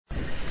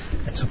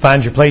So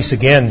find your place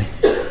again.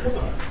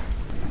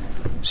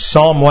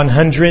 Psalm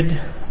 100.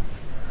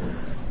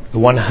 The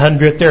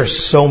 100th. There are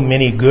so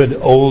many good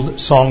old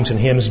songs and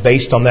hymns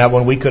based on that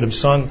one. We could have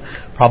sung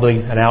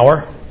probably an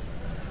hour.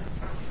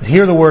 But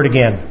hear the word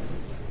again.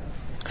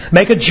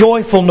 Make a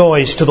joyful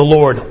noise to the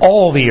Lord,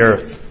 all the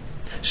earth.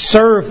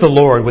 Serve the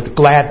Lord with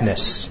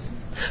gladness.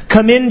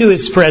 Come into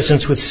His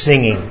presence with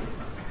singing.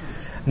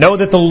 Know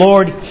that the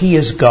Lord, He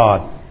is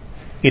God.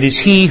 It is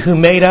He who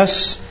made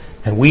us,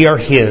 and we are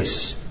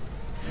His.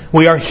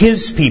 We are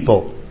His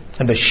people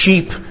and the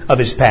sheep of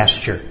His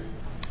pasture.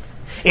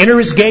 Enter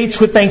His gates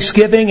with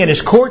thanksgiving and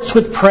His courts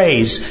with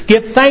praise.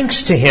 Give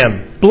thanks to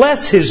Him.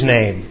 Bless His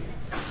name.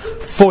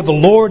 For the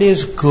Lord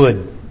is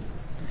good.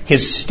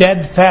 His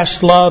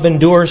steadfast love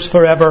endures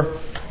forever,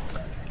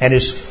 and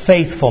His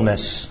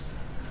faithfulness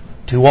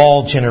to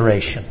all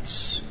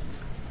generations.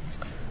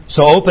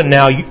 So open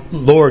now,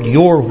 Lord,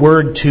 Your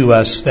word to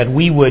us, that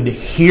we would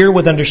hear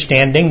with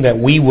understanding, that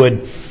we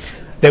would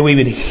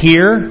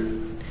hear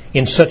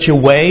in such a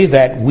way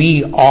that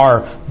we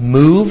are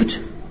moved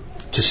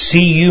to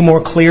see You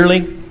more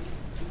clearly,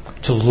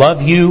 to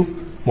love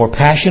You more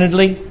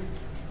passionately,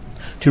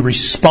 to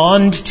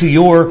respond to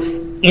Your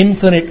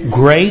infinite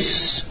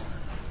grace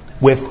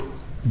with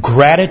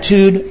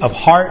gratitude of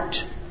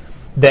heart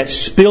that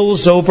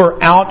spills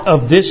over out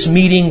of this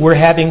meeting we're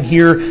having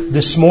here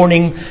this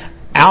morning,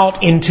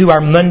 out into our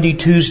Monday,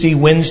 Tuesday,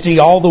 Wednesday,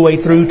 all the way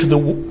through to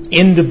the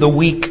end of the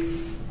week.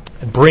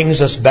 It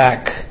brings us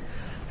back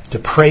to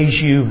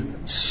praise You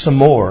some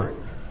more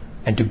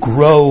and to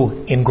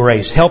grow in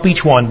grace. Help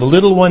each one, the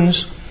little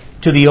ones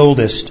to the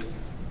oldest,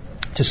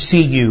 to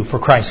see You for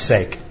Christ's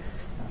sake.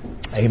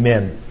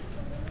 Amen.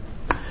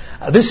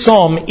 This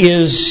psalm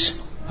is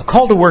a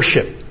call to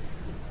worship.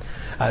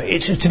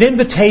 It's an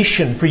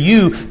invitation for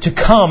you to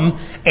come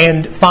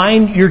and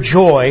find your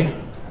joy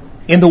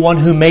in the One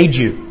who made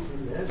you.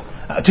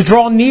 To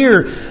draw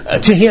near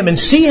to Him and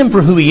see Him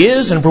for who He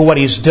is and for what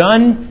He's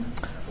done,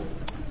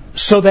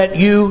 so that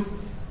you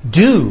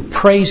do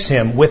praise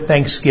Him with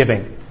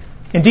thanksgiving.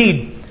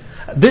 Indeed,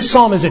 this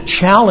psalm is a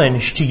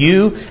challenge to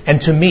you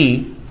and to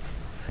me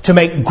to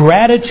make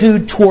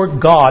gratitude toward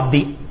God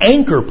the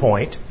anchor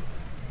point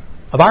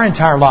of our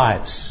entire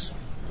lives.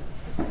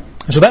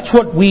 And so that's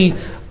what we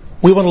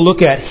want to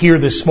look at here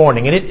this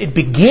morning. And it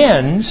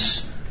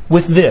begins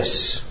with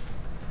this.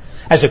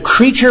 As a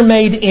creature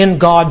made in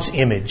God's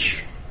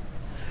image,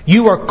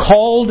 you are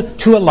called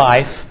to a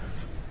life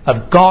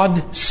of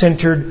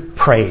God-centered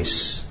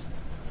praise.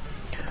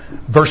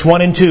 Verse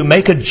 1 and 2,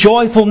 make a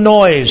joyful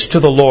noise to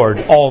the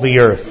Lord, all the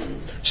earth.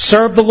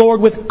 Serve the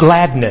Lord with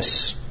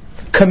gladness.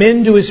 Come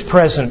into His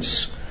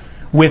presence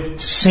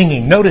with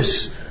singing.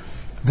 Notice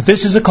that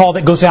this is a call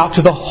that goes out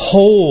to the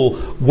whole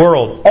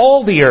world,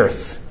 all the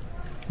earth,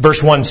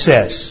 verse 1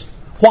 says.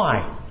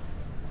 Why?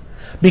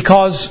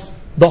 Because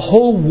the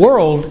whole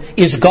world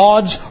is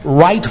God's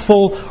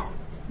rightful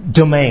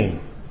domain.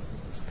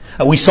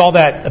 We saw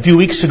that a few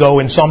weeks ago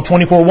in Psalm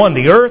 24:1.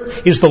 The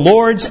earth is the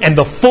Lord's and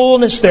the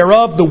fullness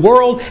thereof, the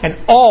world and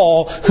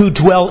all who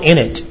dwell in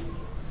it.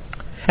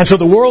 And so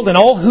the world and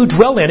all who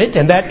dwell in it,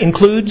 and that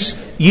includes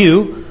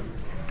you,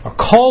 are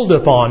called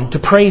upon to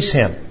praise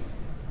Him.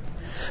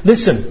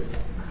 Listen,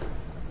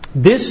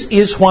 this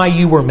is why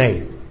you were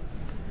made.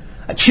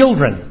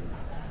 Children,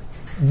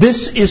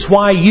 this is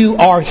why you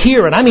are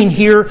here, and I mean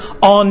here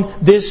on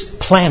this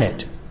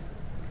planet.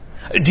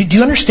 Do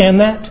you understand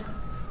that?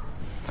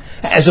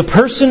 As a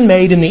person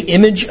made in the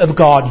image of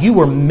God, you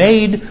were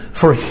made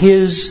for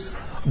His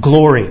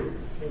glory.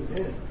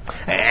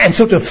 And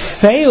so to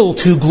fail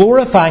to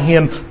glorify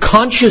Him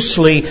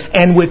consciously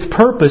and with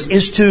purpose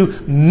is to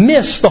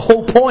miss the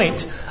whole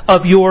point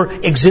of your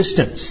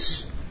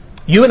existence.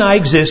 You and I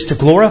exist to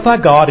glorify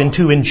God and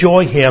to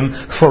enjoy Him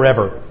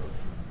forever.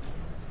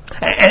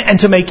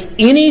 And to make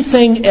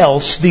anything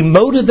else the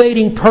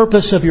motivating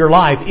purpose of your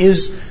life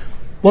is,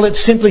 well, it's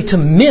simply to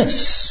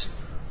miss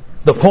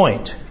the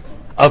point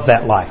of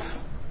that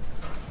life.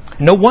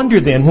 No wonder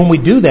then, when we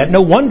do that,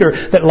 no wonder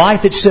that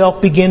life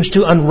itself begins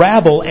to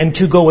unravel and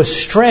to go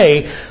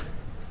astray,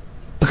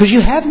 because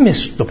you have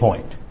missed the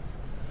point.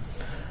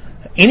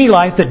 Any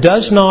life that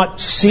does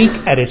not seek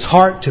at its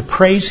heart to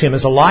praise Him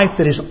is a life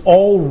that is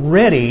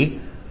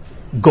already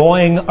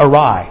going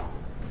awry.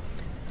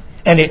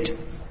 And it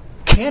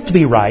can't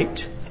be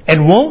right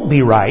and won't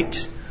be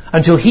right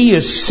until He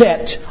is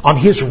set on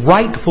His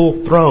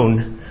rightful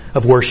throne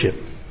of worship.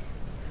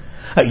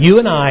 You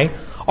and I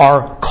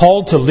are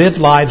called to live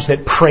lives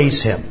that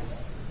praise Him.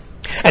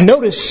 And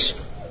notice,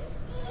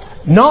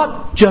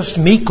 not just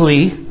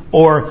meekly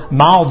or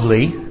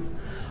mildly,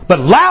 but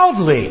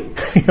loudly.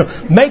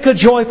 Make a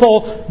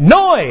joyful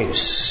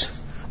noise.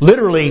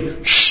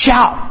 Literally,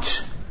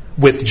 shout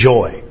with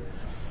joy.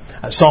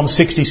 Psalm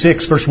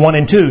 66, verse 1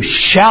 and 2.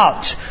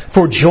 Shout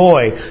for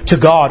joy to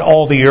God,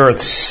 all the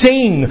earth.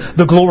 Sing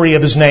the glory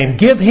of His name.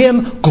 Give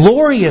Him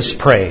glorious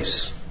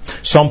praise.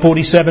 Psalm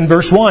 47,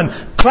 verse 1.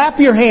 Clap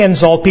your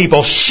hands, all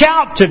people.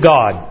 Shout to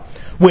God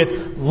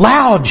with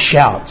loud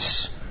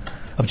shouts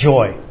of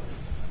joy.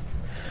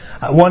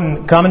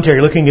 One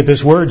commentary looking at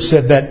this word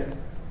said that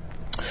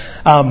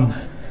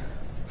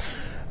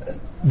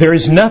there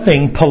is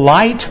nothing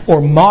polite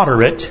or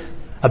moderate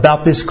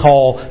about this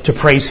call to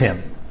praise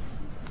Him.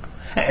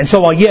 And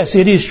so while yes,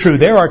 it is true,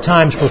 there are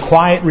times for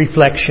quiet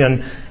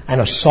reflection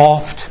and a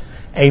soft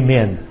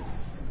amen.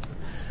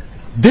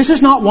 This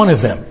is not one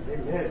of them.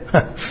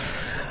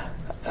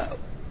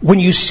 When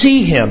you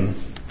see Him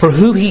for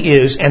who He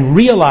is and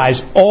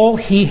realize all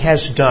He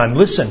has done,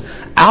 listen,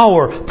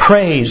 our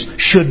praise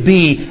should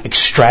be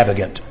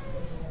extravagant.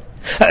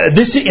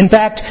 This, in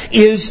fact,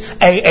 is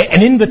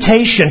an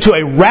invitation to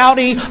a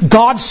rowdy,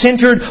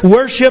 God-centered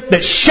worship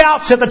that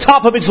shouts at the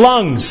top of its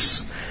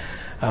lungs.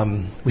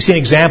 We see an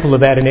example of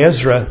that in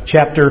Ezra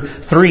chapter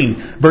 3,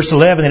 verse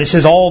 11. And it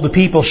says, all the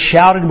people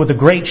shouted with a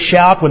great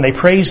shout when they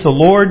praised the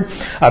Lord.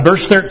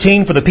 Verse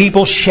 13, for the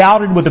people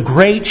shouted with a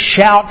great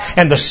shout,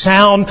 and the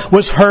sound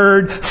was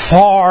heard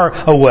far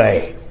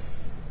away.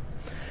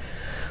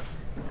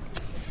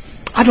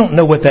 I don't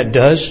know what that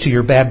does to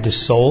your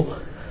Baptist soul.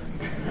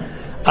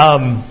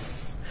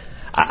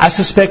 I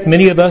suspect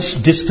many of us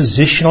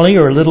dispositionally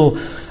are a little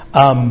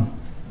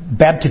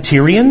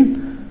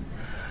Baptitarian.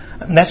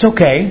 And that's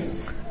okay.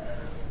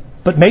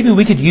 But maybe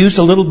we could use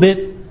a little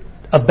bit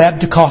of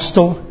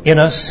Baptist-costal in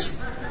us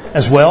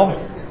as well.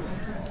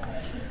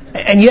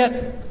 And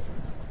yet,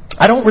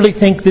 I don't really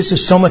think this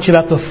is so much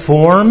about the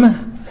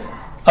form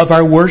of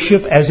our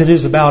worship as it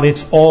is about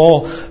its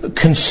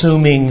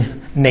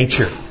all-consuming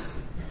nature.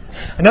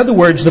 In other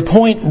words, the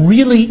point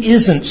really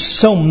isn't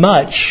so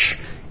much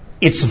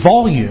its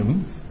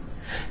volume,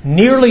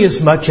 nearly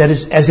as much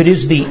as it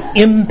is the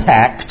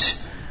impact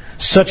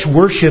such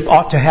worship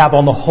ought to have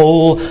on the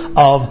whole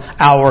of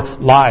our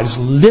lives.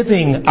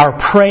 Living our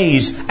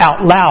praise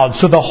out loud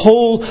so the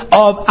whole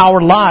of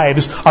our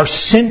lives are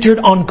centered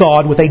on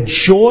God with a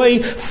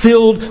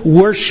joy-filled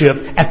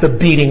worship at the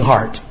beating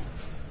heart.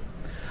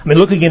 I mean,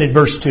 look again at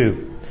verse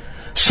 2.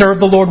 Serve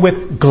the Lord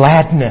with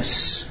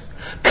gladness.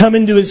 Come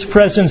into His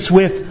presence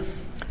with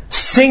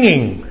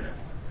singing.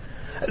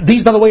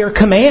 These, by the way, are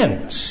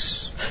commands.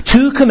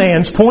 Two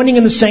commands pointing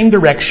in the same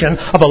direction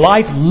of a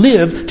life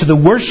lived to the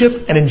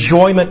worship and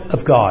enjoyment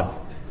of God.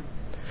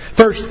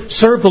 First,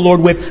 serve the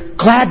Lord with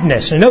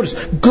gladness. And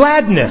notice,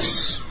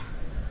 gladness,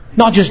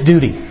 not just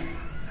duty.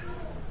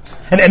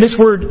 And this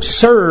word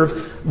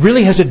serve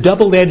really has a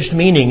double-edged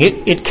meaning.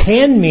 It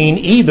can mean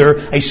either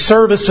a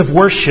service of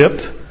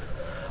worship,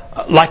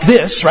 like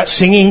this, right?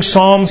 Singing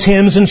psalms,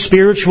 hymns, and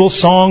spiritual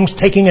songs,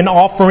 taking an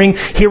offering,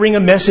 hearing a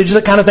message,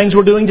 the kind of things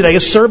we're doing today, a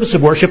service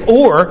of worship.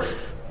 Or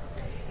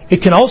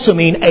it can also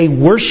mean a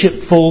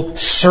worshipful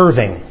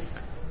serving,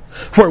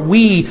 where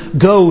we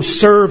go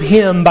serve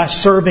Him by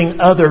serving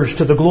others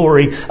to the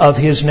glory of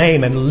His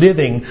name and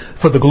living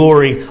for the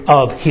glory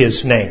of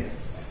His name.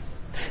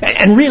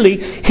 And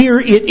really, here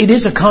it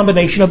is a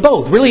combination of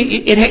both.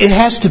 Really, it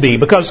has to be,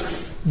 because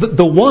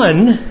the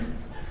one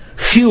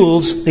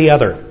fuels the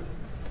other.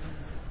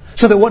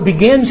 So that what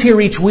begins here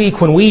each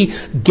week when we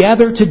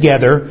gather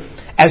together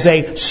as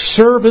a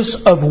service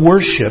of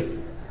worship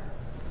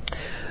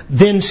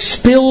then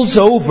spills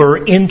over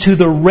into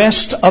the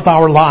rest of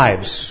our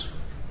lives.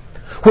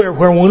 Where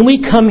when we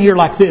come here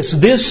like this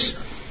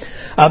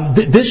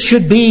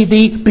should be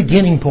the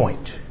beginning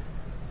point.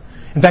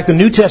 In fact, the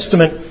New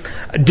Testament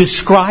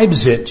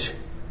describes it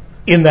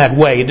in that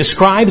way. It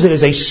describes it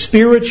as a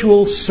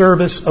spiritual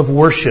service of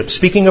worship.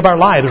 Speaking of our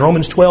lives,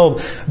 Romans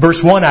 12,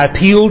 verse 1, I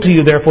appeal to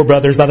you, therefore,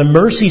 brothers, by the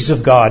mercies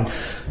of God,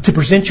 to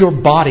present your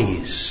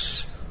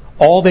bodies,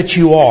 all that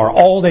you are,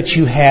 all that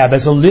you have,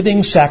 as a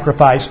living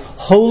sacrifice,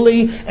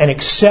 holy and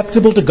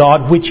acceptable to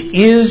God, which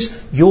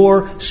is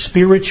your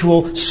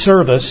spiritual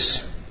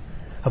service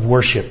of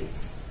worship.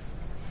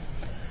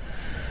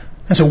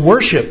 And so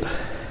worship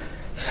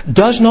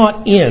does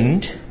not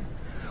end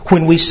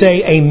when we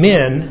say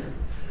amen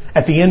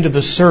at the end of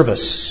the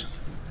service.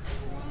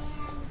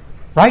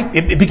 Right?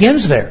 It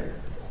begins there.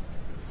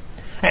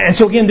 And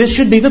so again, this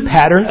should be the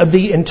pattern of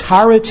the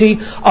entirety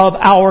of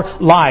our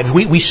lives.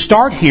 We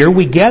start here,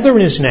 we gather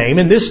in His name,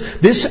 and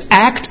this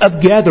act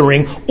of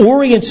gathering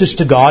orients us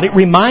to God. It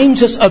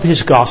reminds us of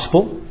His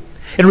gospel.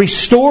 It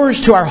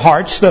restores to our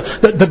hearts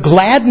the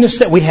gladness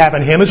that we have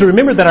in Him as we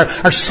remember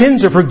that our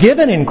sins are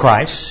forgiven in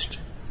Christ.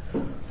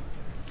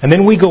 And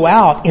then we go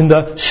out in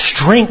the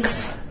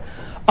strength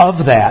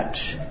of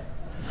that.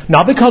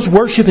 Not because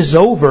worship is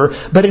over,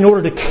 but in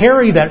order to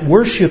carry that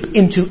worship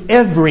into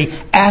every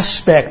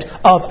aspect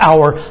of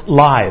our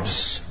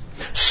lives.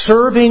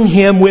 Serving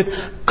Him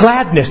with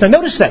gladness. Now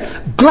notice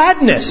that.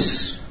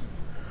 Gladness.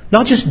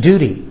 Not just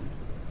duty.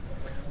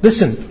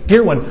 Listen,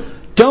 dear one,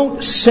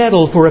 don't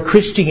settle for a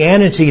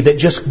Christianity that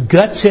just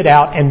guts it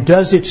out and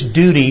does its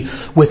duty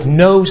with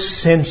no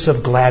sense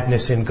of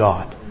gladness in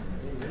God.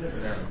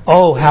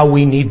 Oh, how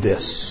we need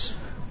this.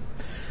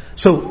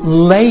 So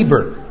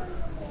labor,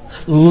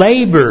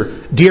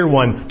 dear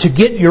one, to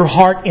get your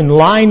heart in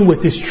line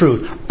with this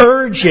truth.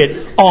 Urge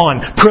it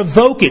on.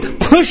 Provoke it.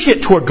 Push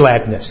it toward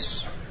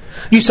gladness.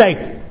 You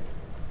say,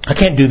 I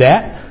can't do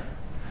that.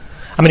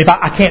 I mean,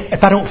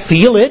 if I don't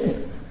feel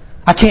it,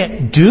 I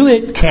can't do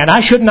it, can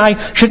I? Shouldn't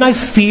I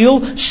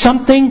feel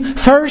something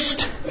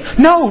first?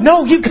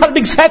 No, you've got it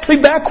exactly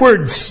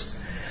backwards.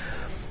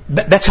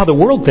 That's how the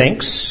world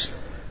thinks.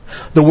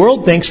 The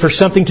world thinks for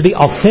something to be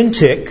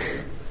authentic,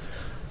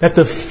 that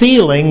the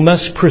feeling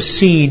must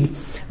precede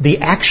the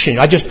action.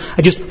 I just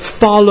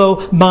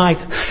follow my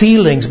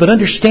feelings. But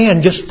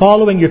understand, just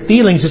following your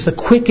feelings is the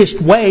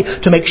quickest way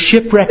to make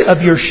shipwreck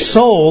of your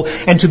soul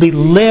and to be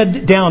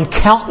led down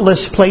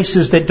countless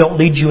places that don't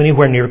lead you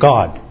anywhere near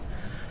God.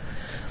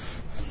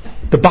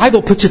 The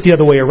Bible puts it the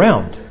other way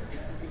around.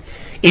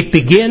 It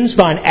begins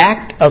by an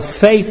act of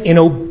faith in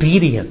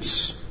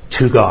obedience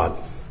to God.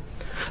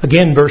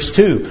 Again, verse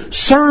 2.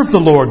 Serve the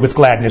Lord with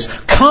gladness.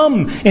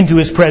 Come into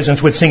His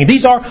presence with singing.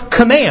 These are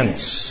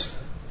commands.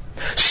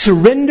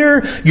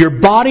 Surrender your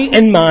body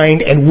and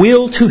mind and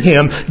will to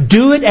Him.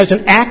 Do it as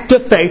an act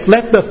of faith.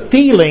 Let the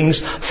feelings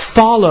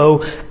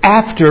follow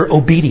after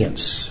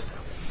obedience.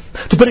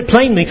 To put it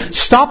plainly,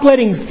 stop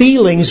letting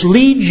feelings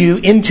lead you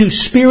into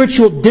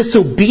spiritual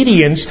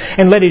disobedience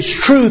and let His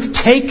truth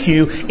take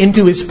you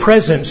into His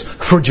presence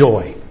for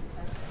joy.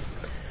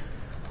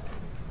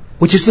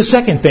 Which is the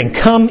second thing.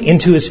 Come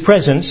into His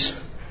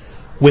presence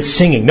with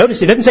singing.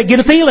 Notice it doesn't say get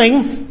a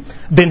feeling,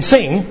 then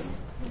sing.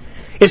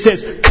 It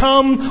says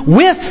come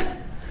with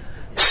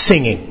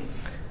singing.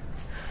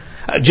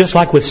 Just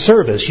like with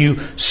service, you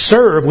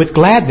serve with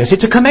gladness.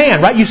 It's a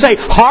command, right? You say,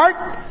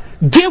 heart,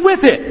 get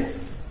with it.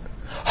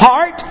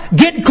 Heart,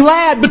 get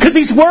glad because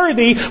He's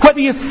worthy, whether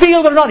you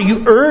feel it or not.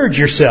 You urge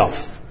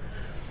yourself.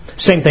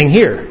 Same thing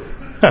here.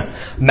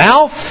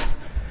 Mouth,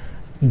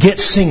 get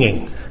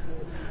singing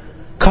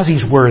because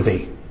He's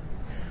worthy.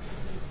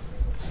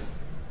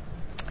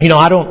 You know,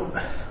 I don't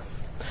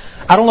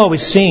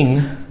always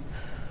sing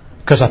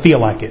because I feel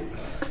like it.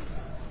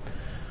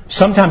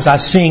 Sometimes I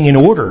sing in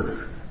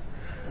order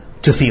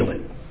to feel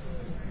it.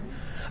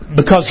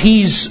 Because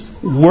He's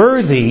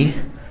worthy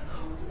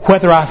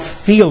whether I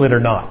feel it or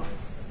not.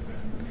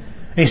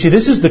 And you see,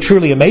 this is the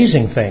truly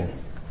amazing thing.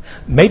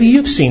 Maybe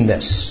you've seen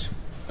this.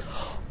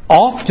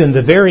 Often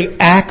the very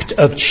act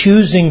of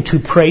choosing to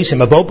praise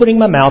Him, of opening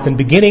my mouth and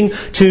beginning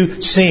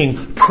to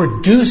sing,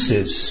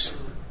 produces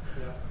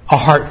a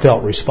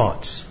heartfelt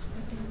response.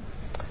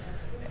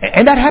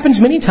 And that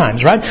happens many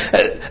times, right?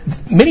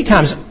 Many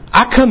times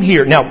I come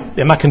here. Now,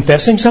 am I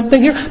confessing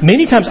something here?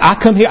 Many times I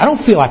come here, I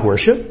don't feel like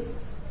worship.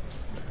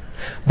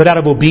 But out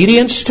of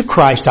obedience to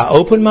Christ, I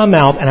open my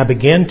mouth and I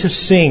begin to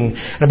sing.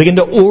 And I begin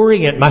to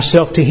orient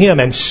myself to Him.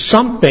 And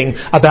something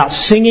about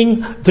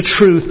singing the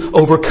truth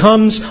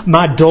overcomes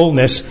my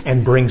dullness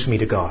and brings me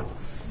to God.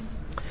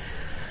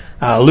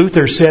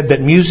 Luther said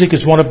that music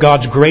is one of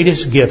God's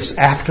greatest gifts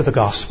after the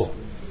gospel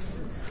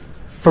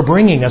for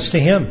bringing us to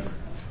Him.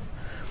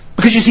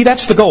 Because you see,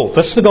 that's the goal.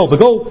 That's the goal.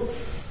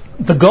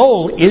 The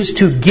goal is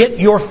to get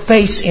your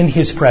face in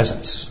His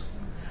presence.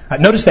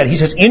 Notice that. He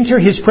says, enter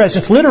His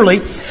presence.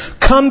 Literally,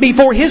 come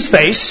before His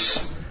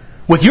face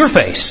with your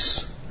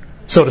face,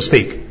 so to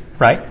speak.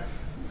 Right?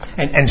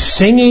 And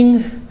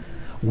singing,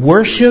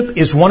 worship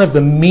is one of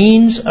the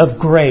means of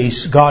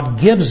grace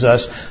God gives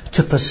us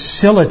to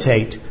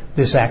facilitate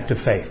this act of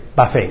faith,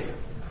 by faith.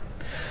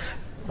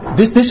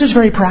 This is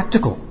very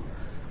practical.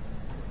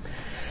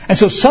 And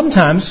so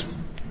sometimes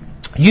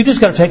you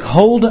just got to take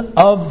hold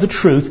of the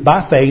truth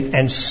by faith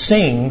and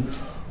sing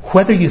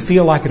whether you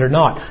feel like it or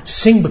not.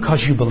 Sing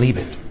because you believe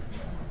it.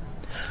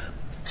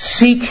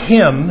 Seek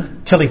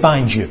Him till He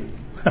finds you.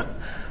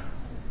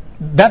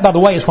 That, by the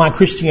way, is why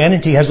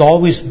Christianity has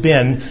always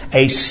been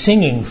a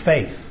singing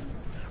faith.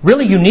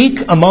 Really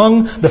unique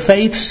among the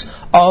faiths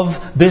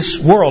of this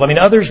world. I mean,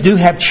 others do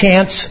have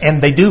chants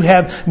and they do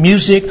have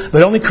music,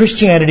 but only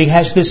Christianity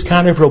has this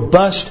kind of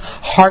robust,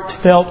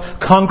 heartfelt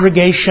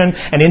congregation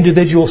and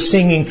individual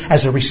singing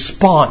as a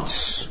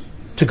response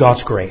to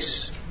God's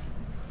grace.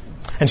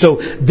 And so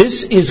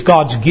this is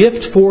God's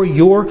gift for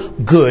your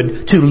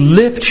good, to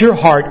lift your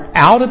heart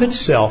out of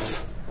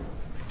itself,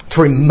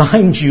 to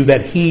remind you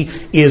that He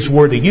is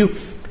worthy.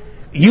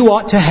 You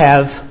ought to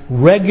have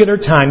regular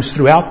times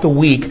throughout the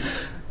week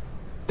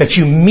that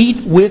you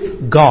meet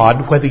with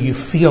God whether you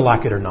feel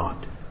like it or not.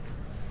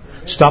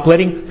 Stop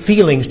letting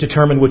feelings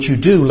determine what you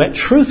do. Let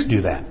truth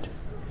do that.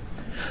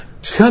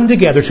 Come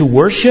together to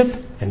worship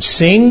and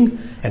sing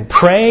and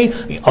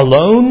pray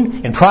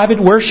alone in private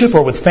worship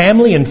or with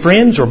family and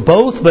friends or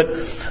both,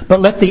 but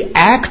let the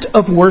act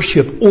of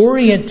worship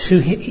orient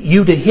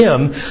you to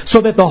Him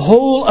so that the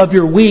whole of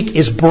your week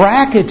is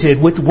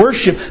bracketed with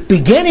worship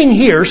beginning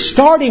here,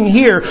 starting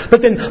here,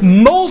 but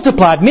then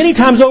multiplied many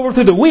times over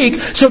through the week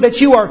so that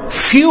you are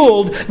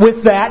fueled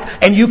with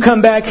that and you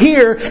come back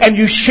here and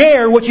you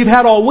share what you've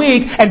had all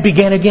week and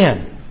begin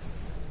again.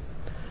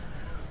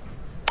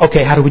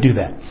 Okay, how do we do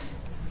that?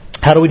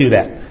 How do we do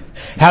that?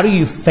 How do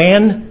you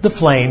fan the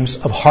flames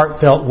of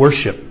heartfelt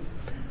worship?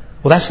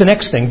 Well, that's the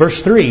next thing.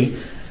 Verse 3,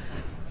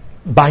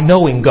 by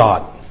knowing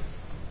God.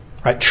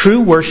 Right?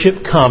 True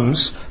worship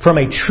comes from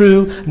a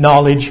true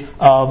knowledge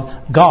of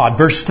God.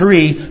 Verse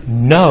 3,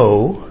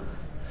 know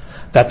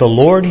that the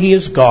Lord, He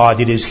is God.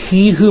 It is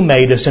He who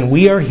made us and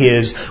we are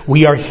His.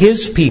 We are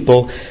His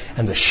people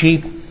and the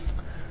sheep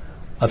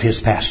of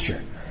His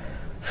pasture.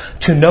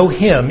 To know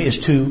Him is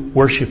to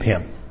worship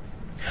Him.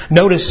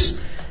 Notice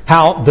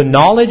how the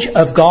knowledge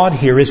of God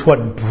here is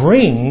what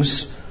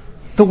brings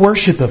the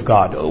worship of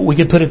God. We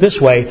could put it this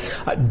way: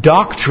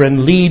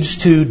 doctrine leads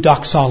to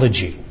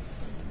doxology.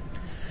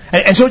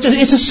 And so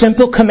it's a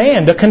simple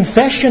command, a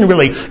confession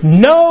really.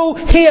 Know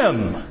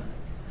Him.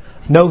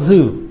 Know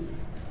who?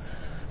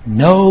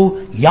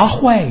 Know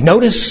Yahweh.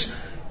 Notice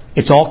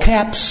it's all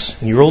caps.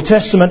 In your Old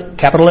Testament,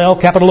 capital L,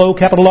 capital O,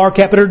 capital R,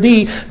 capital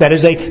D. That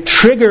is a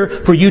trigger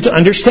for you to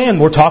understand.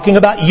 We're talking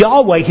about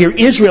Yahweh here,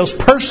 Israel's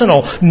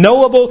personal,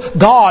 knowable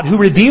God who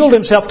revealed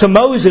Himself to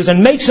Moses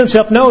and makes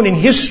Himself known in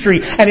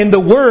history and in the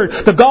Word.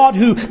 The God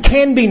who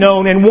can be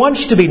known and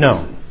wants to be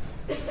known.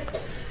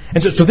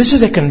 And so this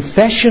is a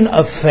confession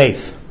of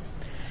faith.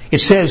 It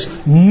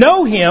says,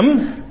 know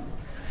Him,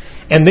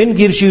 and then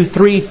gives you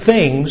 3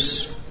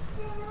 things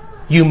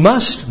you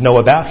must know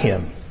about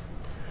Him.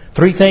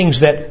 3 things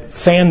that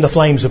fan the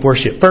flames of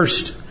worship.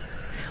 First,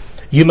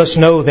 you must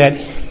know that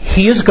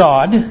He is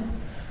God,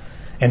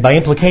 and by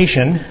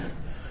implication,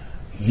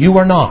 you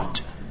are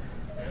not.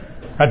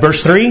 Right,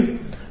 verse 3,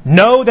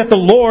 know that the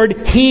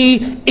Lord,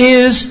 He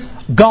is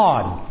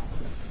God.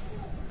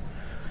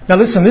 Now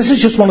listen, this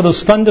is just one of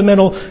those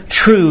fundamental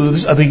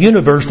truths of the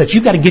universe that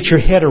you've got to get your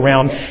head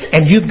around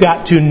and you've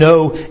got to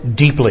know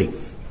deeply.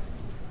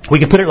 We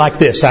can put it like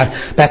this.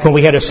 Back when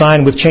we had a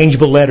sign with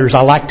changeable letters,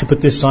 I like to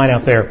put this sign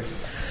out there.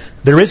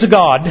 There is a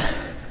God.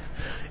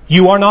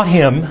 You are not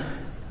Him.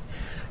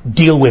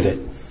 Deal with it.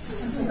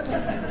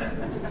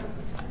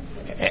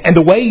 And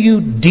the way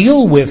you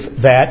deal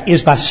with that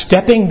is by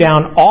stepping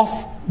down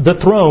off the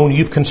throne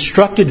you've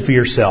constructed for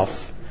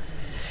yourself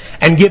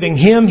and giving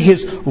Him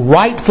His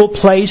rightful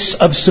place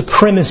of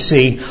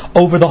supremacy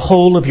over the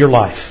whole of your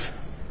life.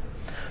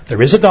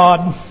 There is a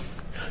God.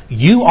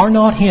 You are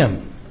not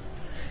Him.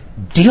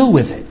 Deal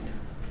with it.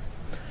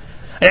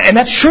 And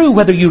that's true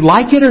whether you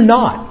like it or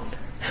not.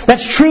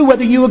 That's true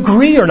whether you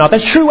agree or not.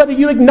 That's true whether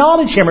you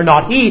acknowledge Him or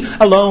not. He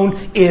alone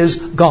is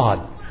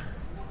God.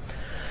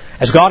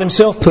 As God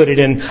Himself put it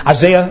in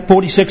Isaiah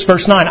 46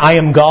 verse 9, I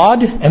am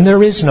God and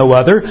there is no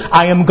other.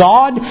 I am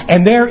God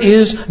and there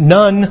is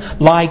none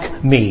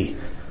like me.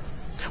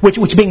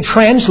 Which being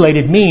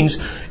translated means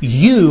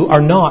you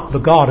are not the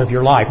God of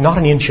your life, not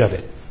an inch of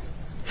it.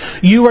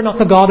 You are not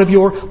the God of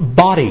your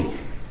body.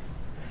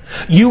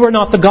 You are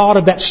not the God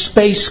of that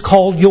space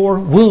called your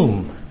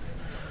womb,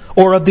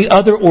 or of the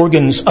other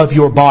organs of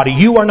your body.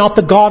 You are not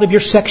the God of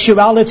your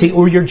sexuality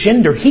or your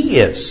gender. He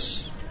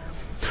is.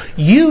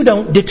 You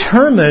don't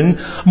determine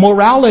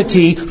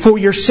morality for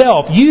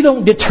yourself. You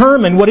don't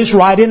determine what is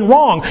right and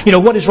wrong.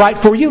 What is right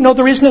for you. No,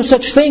 there is no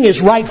such thing as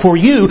right for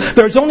you.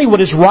 There's only what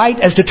is right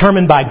as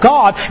determined by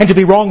God, and to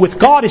be wrong with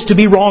God is to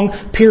be wrong,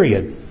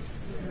 period.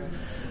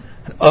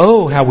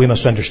 Oh, how we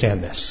must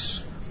understand this.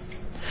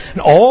 And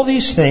all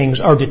these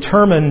things are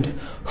determined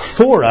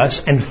for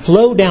us and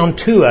flow down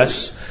to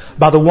us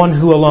by the one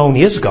who alone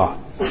is God.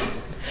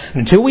 And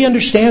until we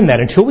understand that,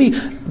 until we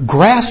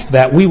grasp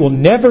that, we will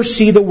never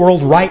see the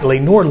world rightly,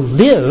 nor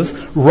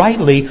live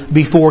rightly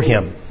before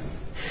Him.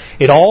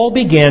 It all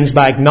begins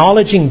by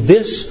acknowledging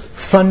this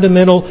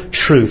fundamental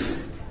truth.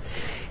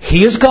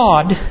 He is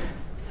God,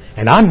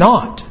 and I'm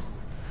not. In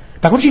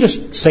fact, why don't you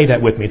just say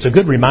that with me? It's a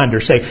good reminder.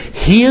 Say,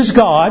 He is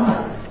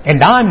God,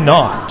 and I'm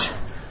not.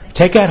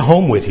 Take that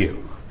home with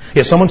you.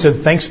 Yeah, someone said,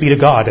 thanks be to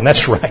God, and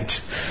that's right.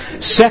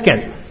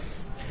 Second,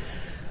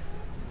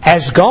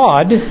 as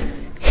God,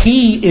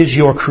 He is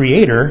your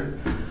Creator,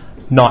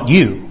 not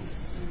you.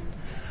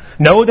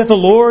 Know that the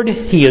Lord,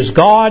 He is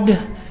God.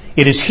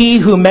 It is He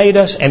who made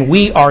us, and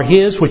we are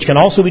His, which can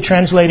also be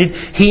translated,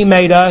 He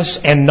made us,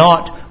 and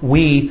not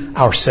we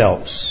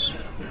ourselves.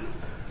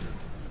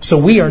 So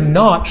we are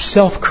not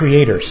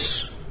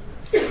self-creators.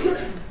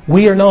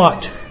 We are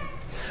not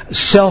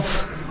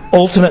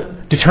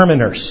self-ultimate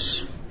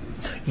determiners.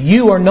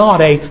 You are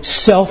not a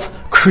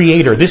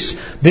self-creator.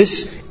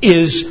 This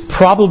is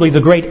probably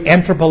the great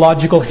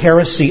anthropological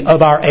heresy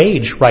of our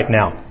age right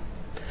now.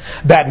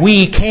 That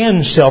we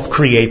can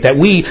self-create, that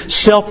we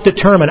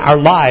self-determine our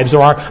lives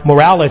or our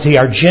morality,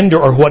 our gender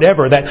or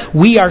whatever, that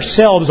we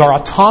ourselves are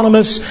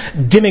autonomous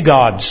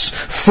demigods,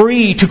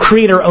 free to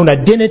create our own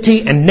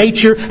identity and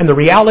nature and the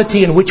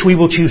reality in which we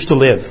will choose to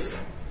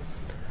live.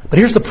 But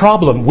here's the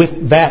problem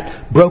with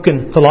that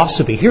broken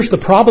philosophy. Here's the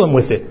problem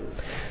with it.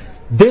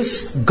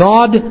 This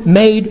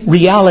God-made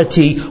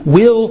reality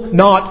will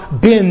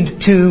not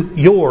bend to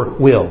your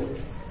will.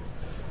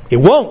 It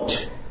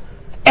won't.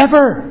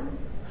 Ever.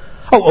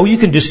 Oh, you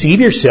can deceive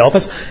yourself.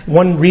 That's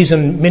one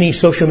reason many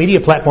social media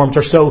platforms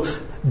are so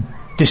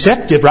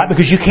deceptive, right?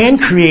 Because you can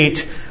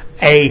create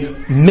a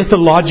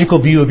mythological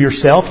view of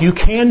yourself. You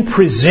can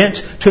present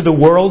to the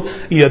world,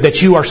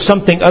 that you are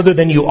something other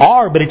than you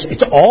are, but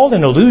it's all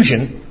an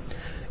illusion.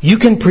 You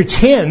can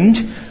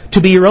pretend to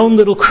be your own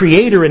little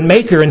creator and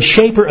maker and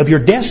shaper of your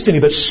destiny,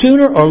 but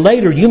sooner or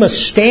later you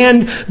must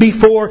stand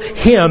before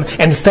Him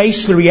and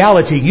face the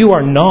reality. You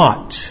are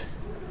not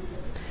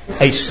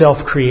a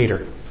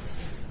self-creator.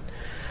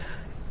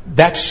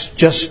 That's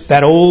just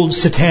that old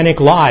satanic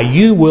lie.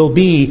 You will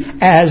be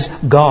as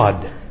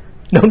God.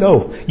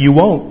 No, you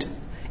won't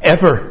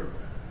ever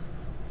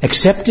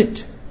accept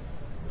it.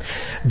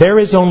 There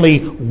is only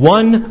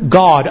one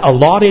God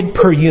allotted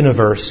per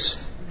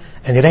universe,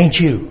 and it ain't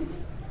you.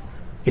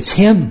 It's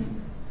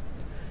Him.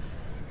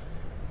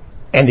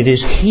 And it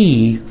is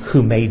He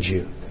who made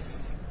you.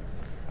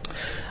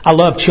 I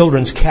love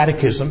children's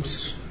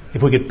catechisms.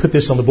 If we could put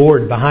this on the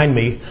board behind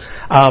me.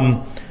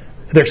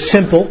 They're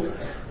simple.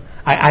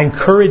 I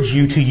encourage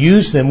you to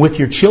use them with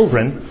your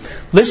children.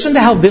 Listen to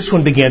how this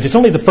one begins. It's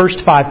only the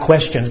first 5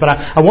 questions, but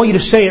I want you to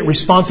say it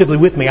responsively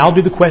with me. I'll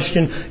do the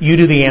question, you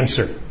do the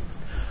answer.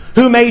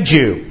 Who made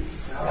you?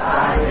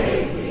 God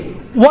made me.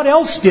 What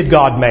else did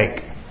God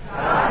make?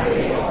 God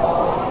made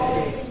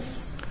all things.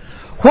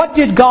 What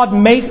did God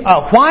make?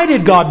 Why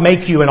did God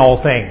make you in all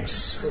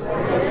things? For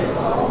His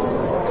own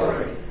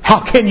glory.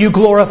 How can you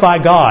glorify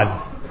God?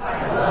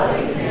 By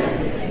loving Him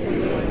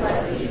and doing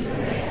what He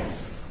commands.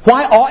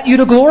 Why ought you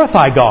to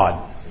glorify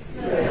God?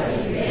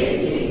 Because He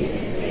made me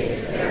and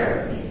takes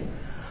care of me.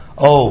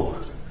 Oh,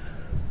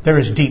 there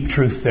is deep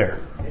truth there.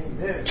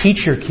 Amen.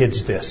 Teach your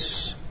kids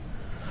this.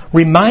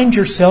 Remind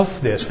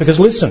yourself this, because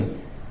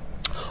listen,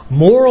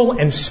 moral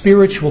and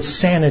spiritual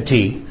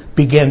sanity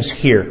begins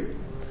here.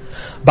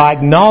 By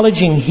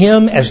acknowledging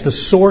Him as the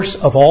source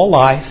of all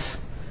life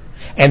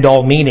and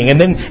all meaning, and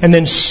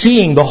then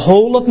seeing the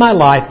whole of my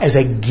life as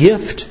a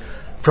gift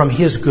from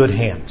His good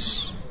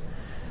hands.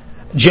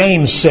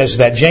 James says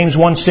that. James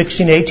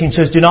 1:16-18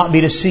 says, "Do not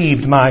be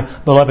deceived, my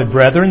beloved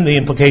brethren." The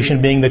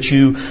implication being that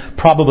you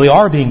probably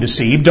are being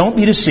deceived. Don't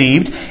be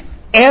deceived.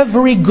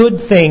 Every good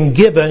thing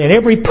given and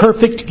every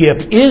perfect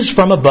gift is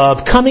from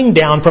above, coming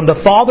down from the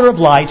Father of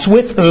lights,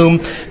 with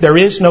whom there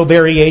is no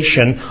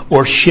variation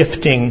or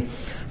shifting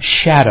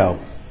shadow.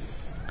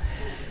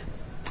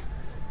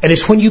 And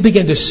it's when you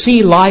begin to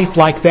see life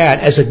like that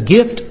as a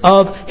gift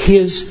of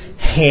His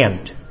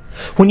hand,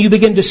 when you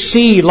begin to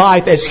see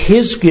life as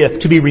His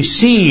gift to be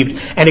received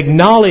and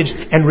acknowledged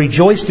and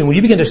rejoiced in, when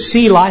you begin to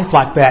see life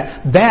like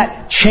that,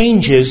 that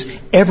changes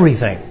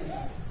everything.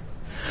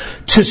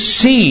 To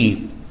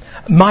see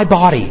my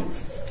body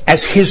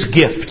as His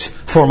gift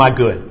for my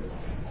good.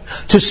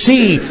 To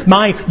see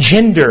my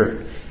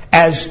gender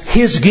as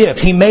His gift.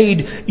 He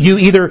made you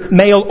either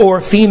male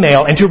or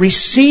female. And to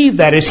receive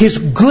that as His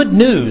good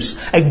news,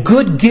 a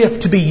good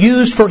gift to be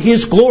used for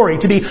His glory,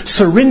 to be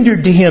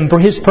surrendered to Him for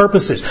His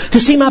purposes.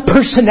 To see my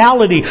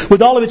personality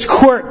with all of its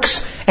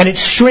quirks and its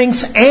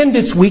strengths and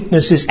its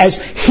weaknesses as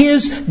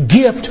His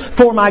gift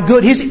for my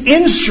good. His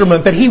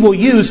instrument that He will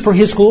use for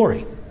His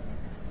glory.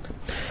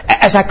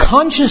 As I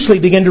consciously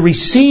begin to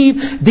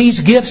receive these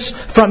gifts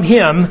from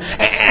Him,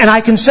 and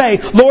I can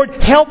say, Lord,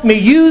 help me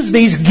use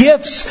these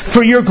gifts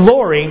for Your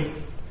glory,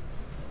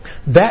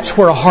 that's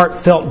where a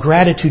heartfelt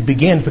gratitude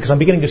begins, because I'm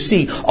beginning to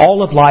see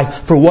all of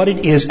life for what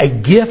it is, a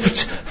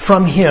gift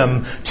from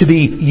Him to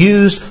be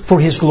used for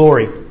His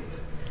glory.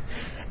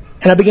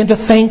 And I begin to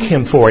thank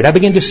Him for it. I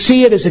begin to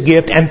see it as a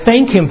gift and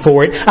thank Him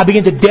for it. I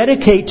begin to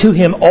dedicate to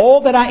Him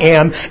all that I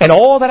am and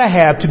all that I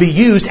have to be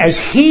used as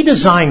He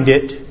designed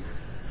it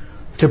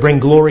to bring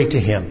glory to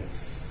Him.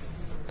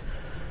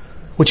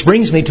 Which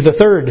brings me to the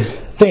third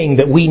thing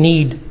that we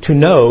need to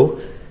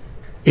know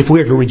if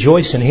we're to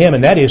rejoice in Him,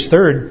 and that is,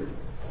 third,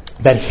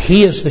 that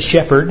He is the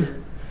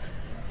shepherd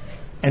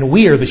and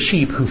we are the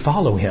sheep who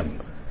follow Him.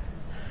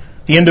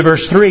 The end of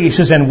verse 3, He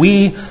says, "And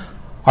we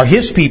are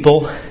His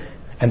people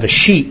and the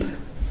sheep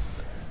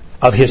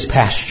of His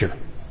pasture."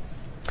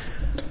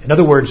 In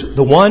other words,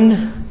 the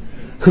one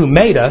who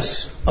made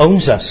us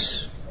owns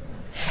us.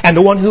 And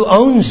the one who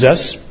owns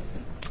us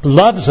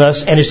loves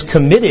us and is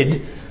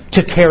committed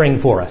to caring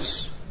for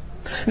us.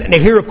 Now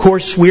here, of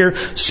course, we're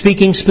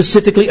speaking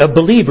specifically of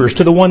believers,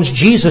 to the ones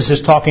Jesus is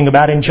talking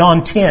about in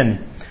John 10.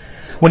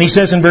 When He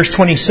says in verse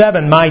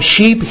 27, "My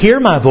sheep hear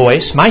my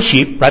voice," my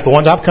sheep, right, the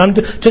ones I've come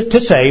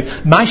to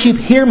save, "my sheep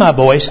hear my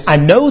voice, I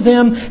know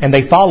them and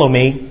they follow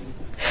me.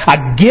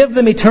 I give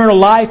them eternal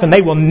life and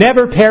they will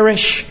never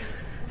perish,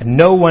 and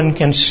no one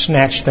can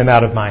snatch them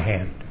out of my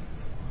hand."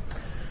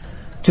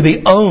 To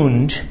be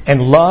owned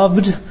and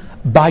loved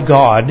by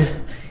God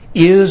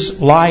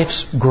is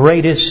life's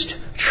greatest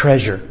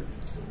treasure.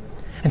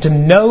 And to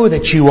know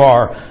that you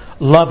are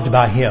loved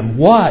by Him,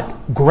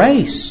 what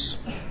grace!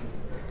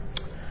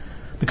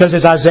 Because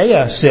as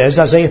Isaiah says,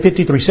 Isaiah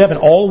 53:7,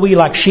 "All we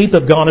like sheep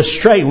have gone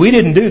astray." We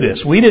didn't do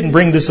this. We didn't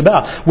bring this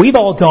about. We've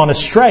all gone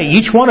astray.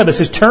 Each one of us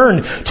has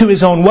turned to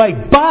his own way.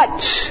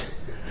 But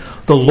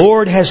the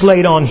Lord has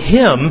laid on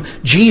Him,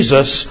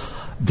 Jesus,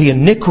 the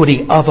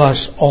iniquity of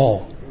us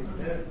all.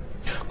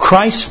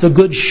 Christ, the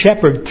Good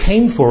Shepherd,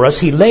 came for us.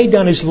 He laid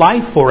down His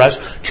life for us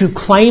to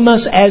claim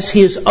us as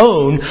His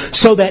own,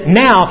 so that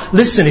now,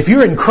 listen, if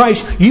you're in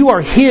Christ, you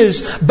are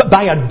His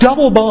by a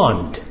double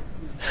bond.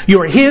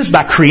 You are His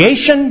by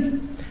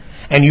creation,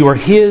 and you are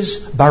His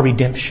by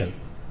redemption.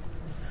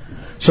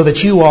 So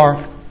that you are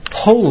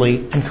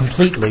wholly and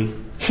completely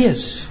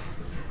His.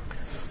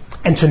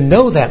 And to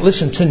know that,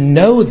 listen, to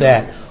know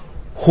that,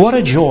 what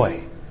a joy.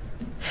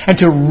 And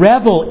to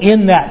revel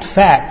in that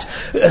fact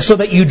so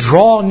that you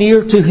draw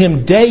near to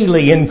Him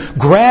daily in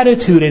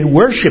gratitude and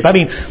worship. I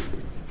mean,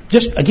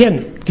 just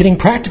again, getting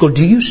practical,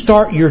 do you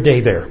start your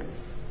day there?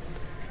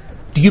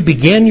 Do you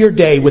begin your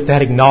day with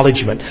that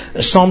acknowledgement?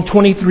 Psalm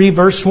 23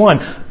 verse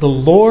 1, the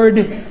Lord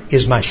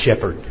is my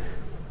shepherd.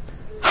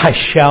 I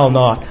shall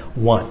not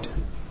want.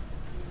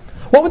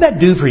 What would that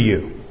do for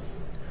you?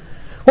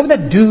 What would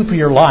that do for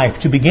your life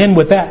to begin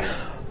with that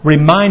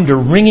reminder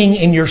ringing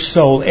in your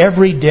soul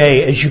every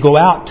day as you go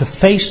out to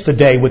face the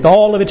day with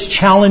all of its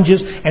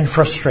challenges and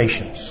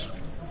frustrations?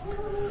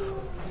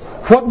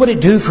 What would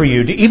it do for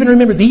you to even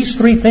remember these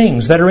three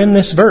things that are in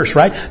this verse,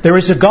 right? There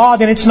is a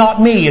God and it's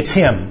not me, it's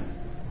Him.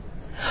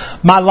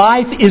 My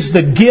life is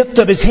the gift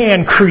of His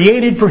hand,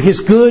 created for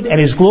His good and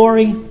His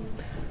glory.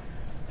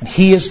 And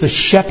He is the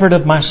shepherd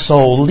of my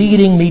soul,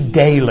 leading me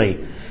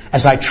daily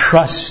as I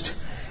trust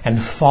and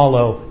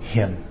follow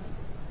Him.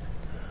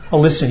 Oh,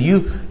 listen,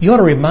 you ought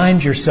to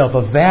remind yourself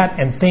of that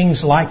and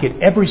things like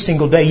it every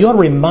single day. You ought to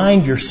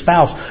remind your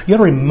spouse. You ought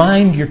to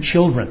remind your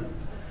children.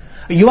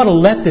 You ought to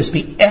let this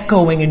be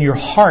echoing in your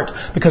heart,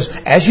 because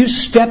as you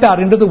step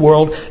out into the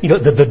world,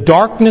 the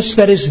darkness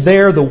that is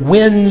there, the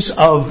winds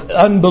of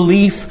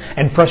unbelief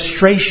and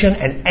frustration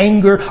and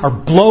anger are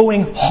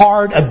blowing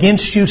hard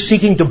against you,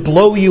 seeking to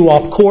blow you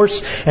off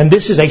course. And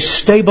this is a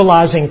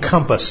stabilizing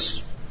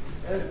compass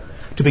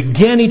to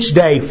begin each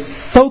day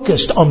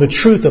focused on the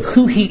truth of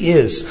who He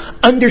is,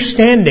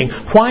 understanding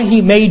why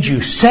He made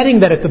you, setting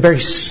that at the very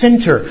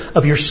center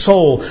of your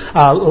soul,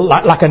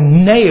 like a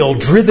nail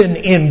driven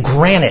in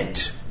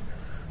granite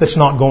that's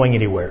not going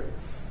anywhere.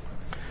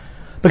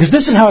 Because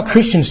this is how a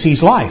Christian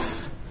sees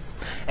life.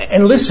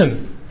 And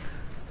listen,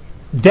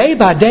 day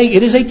by day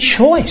it is a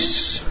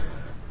choice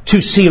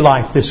to see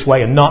life this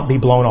way and not be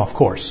blown off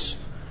course.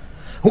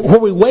 Where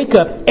we wake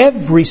up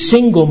every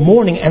single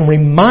morning and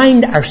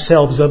remind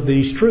ourselves of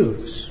these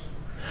truths.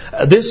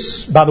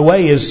 This, by the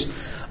way, is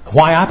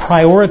why I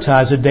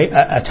prioritize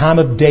a time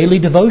of daily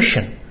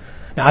devotion.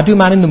 Now, I do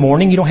mine in the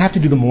morning. You don't have to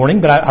do the morning,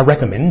 but I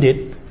recommend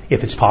it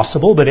if it's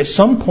possible. But at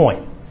some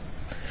point,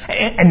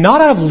 and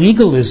not out of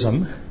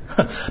legalism,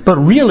 but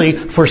really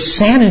for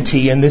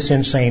sanity in this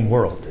insane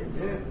world.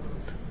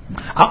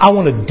 I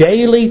want to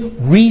daily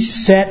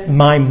reset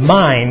my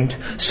mind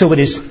so it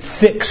is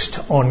fixed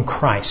on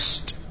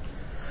Christ.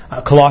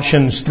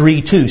 Colossians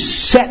 3:2,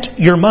 set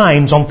your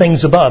minds on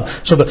things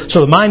above. So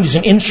the mind is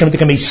an instrument that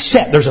can be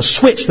set. There's a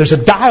switch, there's a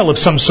dial of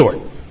some sort.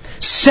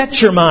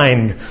 Set your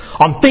mind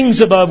on things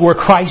above where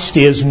Christ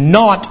is,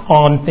 not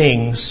on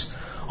things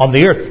on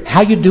the earth. How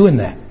are you doing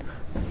that?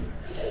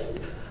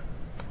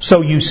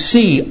 So you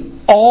see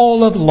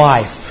all of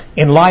life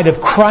in light of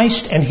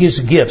Christ and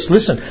His gifts.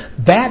 Listen,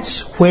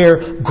 that's where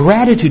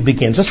gratitude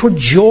begins. That's where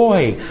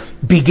joy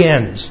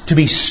begins to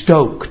be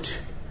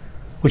stoked.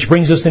 Which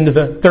brings us into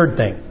the third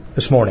thing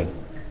this morning.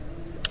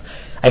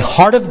 A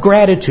heart of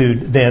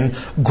gratitude then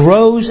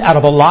grows out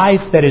of a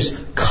life that is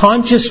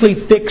consciously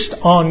fixed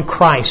on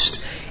Christ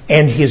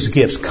and His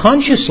gifts.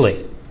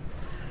 Consciously.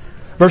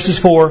 Verses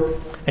 4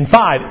 and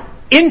 5.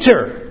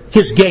 Enter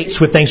His gates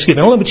with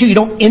thanksgiving. Only but you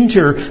don't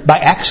enter by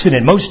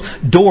accident.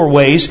 Most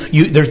doorways,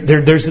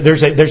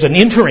 there's an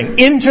entering.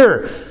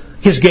 Enter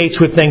His gates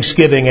with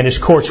thanksgiving and His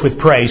courts with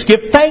praise.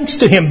 Give thanks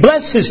to Him.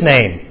 Bless His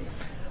name.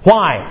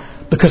 Why?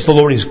 Because the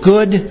Lord is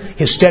good,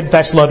 His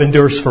steadfast love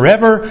endures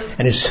forever,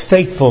 and His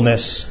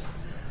faithfulness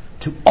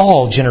to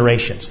all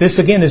generations. This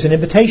again is an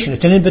invitation.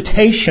 It's an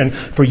invitation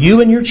for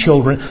you and your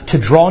children to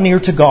draw near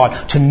to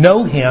God, to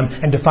know Him,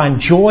 and to find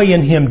joy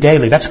in Him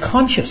daily. That's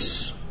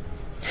conscious.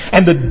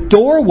 And the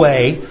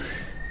doorway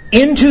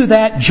into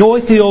that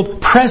joy-filled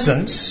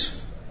presence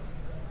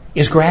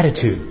is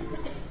gratitude.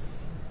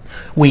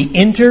 We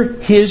enter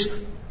His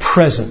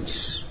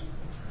presence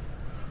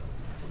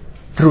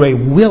through a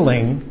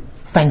willing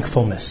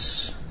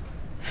thankfulness.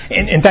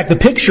 In fact, the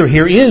picture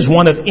here is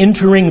one of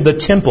entering the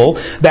temple,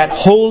 that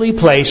holy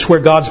place where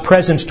God's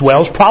presence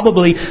dwells.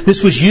 Probably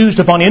this was used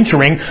upon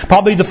entering.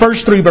 Probably the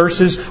first three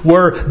verses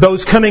were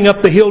those coming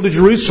up the hill to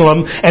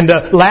Jerusalem, and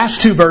the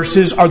last two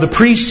verses are the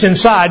priests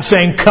inside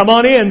saying, come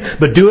on in,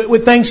 but do it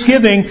with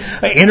thanksgiving.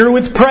 Enter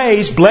with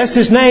praise. Bless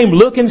His name.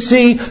 Look and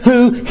see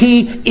who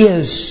He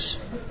is.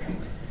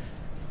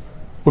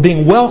 We're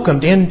being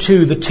welcomed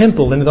into the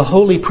temple, into the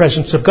holy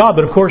presence of God.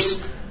 But of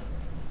course,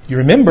 you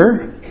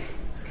remember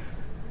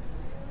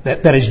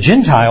that as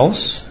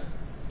Gentiles,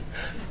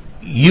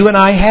 you and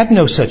I had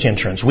no such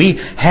entrance. We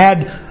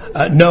had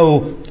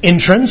no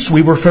entrance.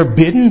 We were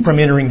forbidden from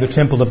entering the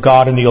temple of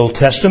God in the Old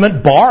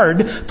Testament,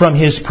 barred from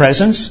His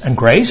presence and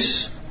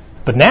grace.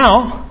 But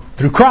now,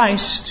 through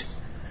Christ,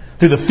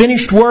 through the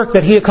finished work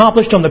that He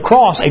accomplished on the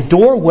cross, a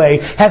doorway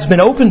has been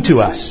opened to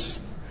us.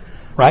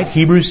 Right?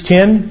 Hebrews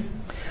 10,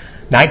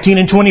 19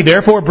 and 20,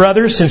 therefore,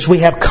 brothers, since we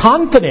have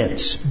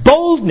confidence,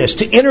 boldness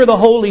to enter the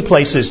holy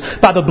places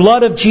by the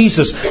blood of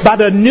Jesus, by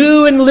the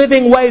new and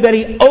living way that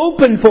He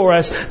opened for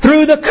us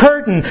through the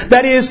curtain,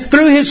 that is,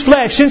 through His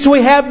flesh. Since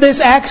we have this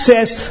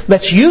access,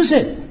 let's use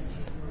it.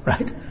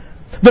 Right?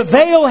 The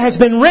veil has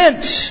been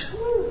rent.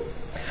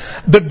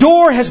 The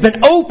door has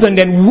been opened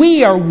and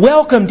we are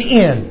welcomed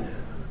in.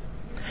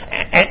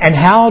 And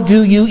how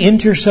do you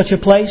enter such a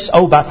place?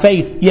 Oh, by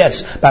faith,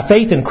 yes, by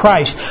faith in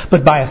Christ,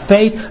 but by a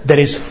faith that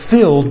is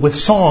filled with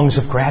songs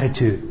of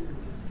gratitude.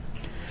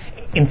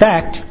 In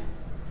fact,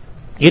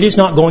 it is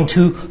not going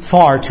too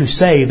far to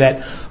say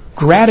that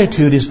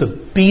gratitude is the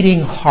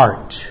beating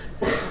heart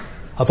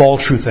of all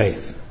true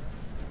faith.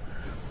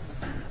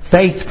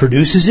 Faith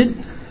produces it.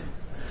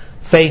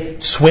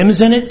 Faith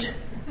swims in it,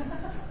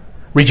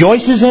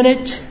 rejoices in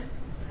it,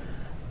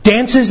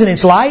 dances in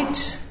its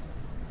light,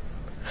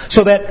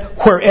 so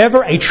that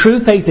wherever a true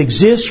faith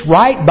exists,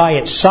 right by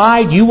its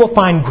side, you will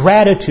find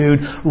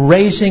gratitude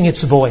raising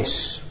its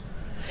voice.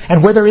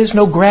 And where there is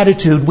no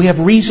gratitude, we have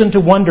reason to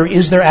wonder,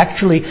 is there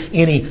actually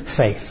any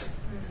faith?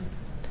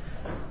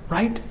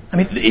 Right? I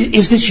mean,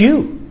 is this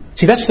you?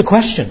 See, that's the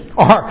question.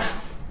 Or,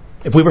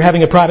 if we were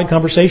having a private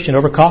conversation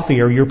over coffee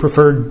or your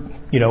preferred,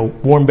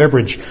 warm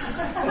beverage,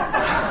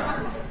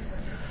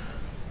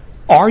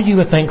 are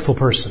you a thankful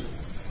person?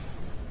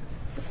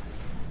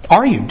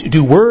 Are you?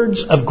 Do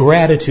words of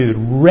gratitude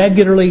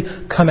regularly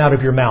come out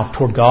of your mouth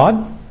toward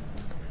God?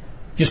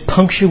 Just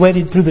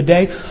punctuated through the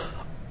day?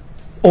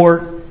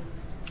 Or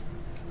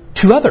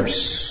to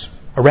others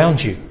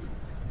around you?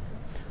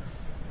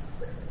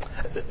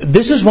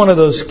 This is one of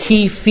those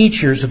key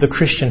features of the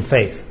Christian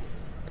faith.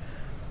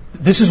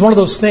 This is one of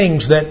those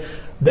things that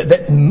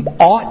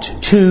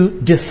ought to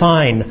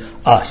define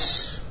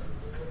us.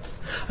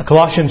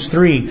 Colossians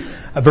 3,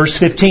 verse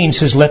 15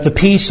 says, "Let the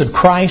peace of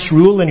Christ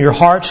rule in your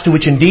hearts, to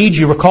which indeed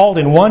you were called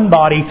in one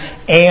body,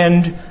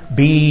 and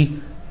be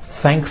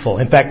thankful."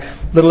 In fact,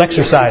 little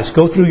exercise.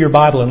 Go through your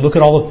Bible and look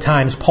at all the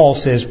times Paul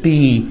says,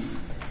 be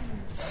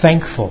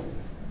thankful.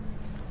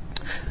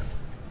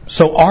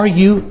 So are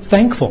you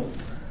thankful?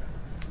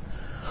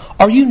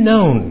 Are you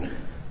known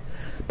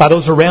by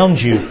those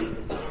around you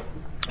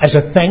as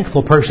a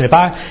thankful person?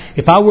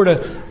 If I were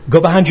to go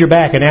behind your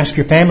back and ask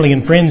your family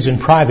and friends in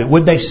private,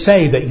 would they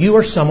say that you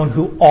are someone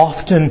who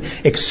often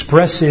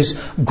expresses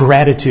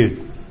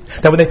gratitude?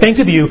 That when they think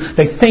of you,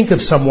 they think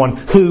of someone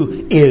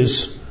who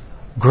is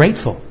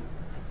grateful.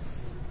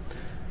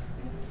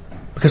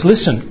 Because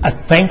listen, a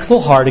thankful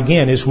heart,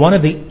 again, is one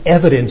of the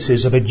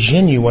evidences of a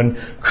genuine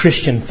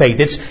Christian faith.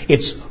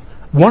 It's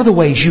one of the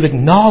ways you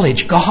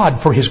acknowledge God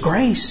for His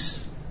grace.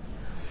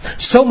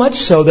 So much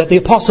so that the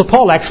Apostle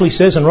Paul actually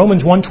says in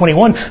Romans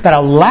 1:21 that a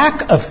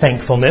lack of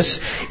thankfulness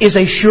is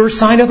a sure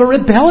sign of a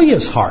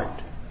rebellious heart.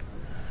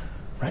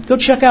 Right? Go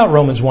check out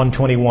Romans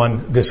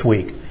 1:21 this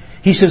week.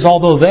 He says,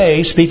 although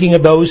they, speaking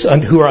of those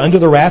who are under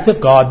the wrath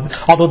of God,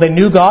 although they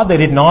knew God, they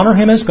didn't honor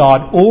Him as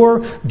God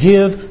or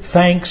give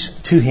thanks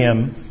to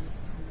Him.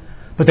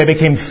 But they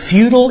became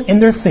futile in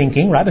their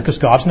thinking, right? Because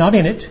God's not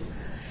in it.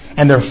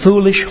 And their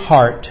foolish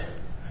heart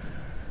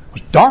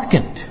was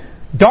darkened.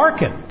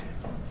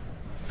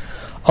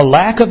 A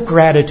lack of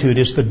gratitude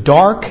is the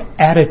dark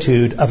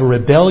attitude of a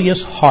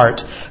rebellious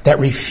heart that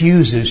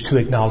refuses to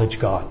acknowledge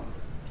God.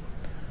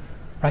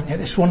 Right? Now,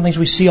 this is one of the things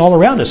we see all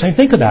around us. I mean,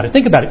 think about it.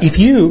 If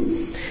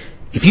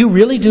you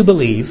really do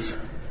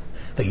believe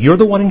that you're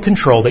the one in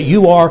control, that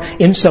you are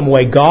in some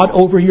way God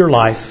over your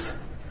life,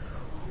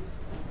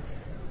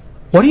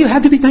 what do you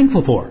have to be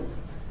thankful for?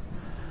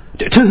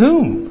 To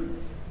whom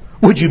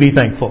would you be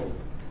thankful?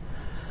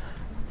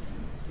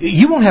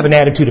 You won't have an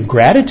attitude of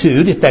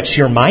gratitude if that's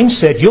your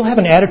mindset. You'll have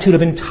an attitude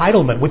of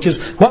entitlement, which is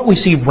what we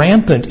see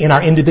rampant in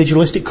our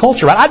individualistic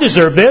culture. Right? I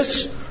deserve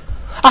this.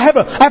 I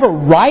have a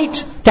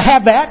right to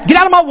have that. Get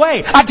out of my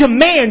way. I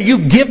demand you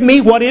give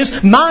me what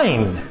is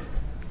mine.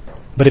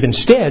 But if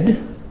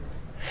instead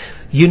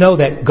you know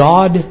that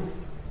God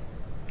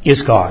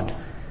is God,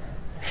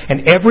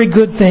 and every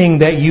good thing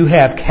that you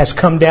have has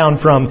come down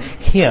from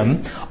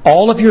Him,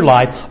 all of your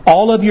life,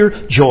 all of your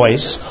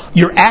joys,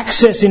 your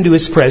access into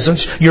His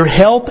presence, your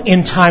help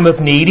in time of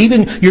need,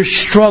 even your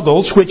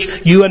struggles,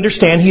 which you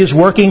understand He is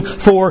working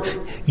for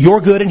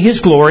your good and His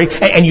glory,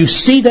 and you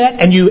see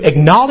that and you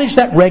acknowledge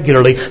that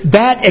regularly,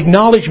 that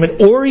acknowledgement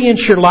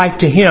orients your life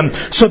to Him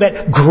so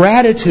that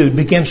gratitude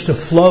begins to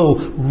flow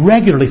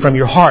regularly from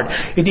your heart.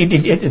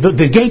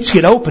 The gates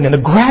get open and the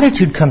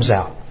gratitude comes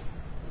out.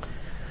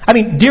 I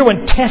mean, dear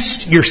one,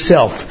 test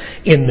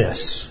yourself in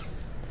this.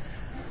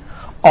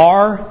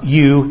 Are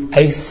you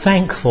a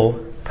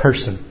thankful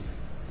person?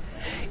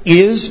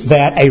 Is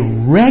that a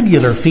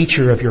regular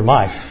feature of your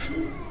life?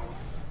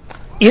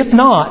 If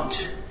not,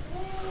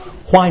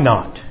 why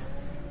not?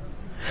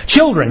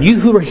 Children, you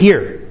who are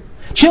here,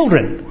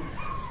 children,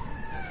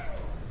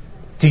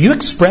 do you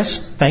express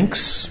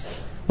thanks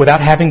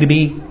without having to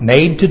be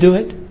made to do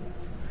it?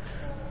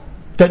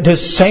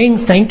 Does saying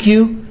thank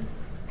you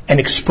and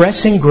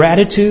expressing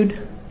gratitude,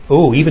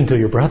 even to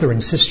your brother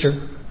and sister,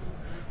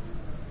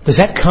 does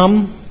that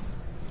come?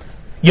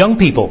 Young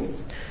people,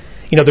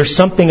 there's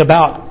something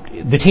about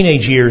the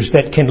teenage years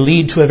that can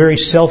lead to a very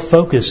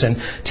self-focus, and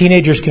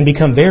teenagers can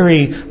become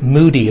very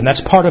moody, and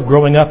that's part of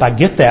growing up. I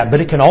get that,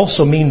 but it can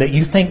also mean that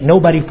you thank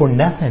nobody for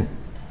nothing.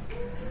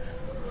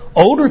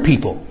 Older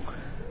people,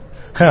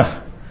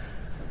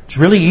 it's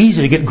really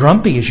easy to get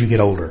grumpy as you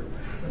get older.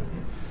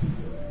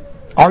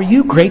 Are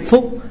you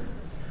grateful?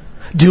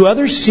 Do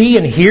others see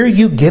and hear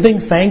you giving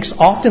thanks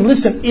often?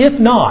 Listen, if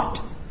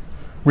not,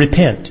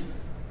 repent.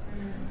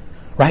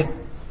 Right?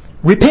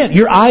 Repent.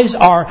 Your eyes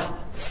are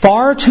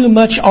far too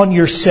much on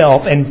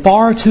yourself and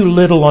far too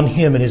little on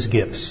Him and His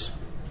gifts.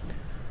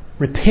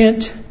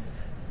 Repent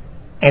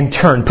and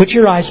turn. Put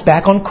your eyes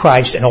back on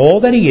Christ and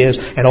all that He is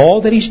and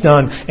all that He's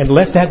done, and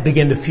let that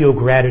begin to feel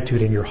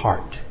gratitude in your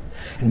heart.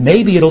 And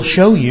maybe it'll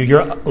show you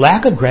your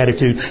lack of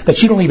gratitude,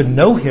 that you don't even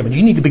know Him, and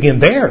you need to begin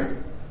there.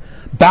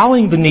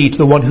 Bowing the knee to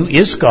the one who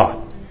is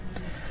God.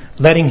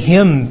 Letting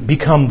Him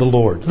become the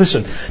Lord.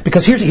 Listen,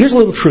 because here's a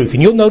little truth,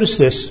 and you'll notice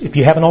this if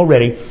you haven't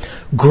already.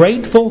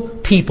 Grateful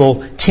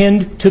people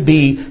tend to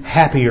be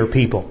happier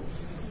people.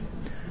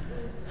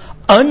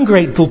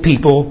 Ungrateful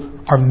people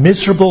are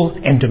miserable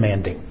and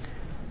demanding.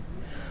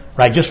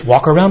 Right? Just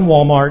walk around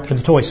Walmart in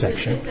the toy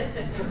section.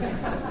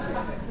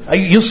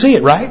 You'll see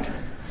it, right?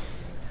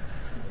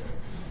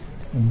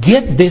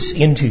 Get this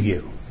into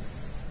you.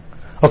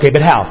 Okay,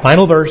 but how?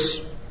 Final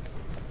verse.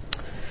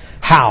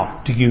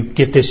 How do you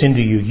get this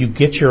into you? You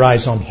get your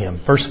eyes on Him.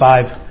 Verse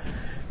 5,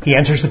 He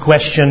answers the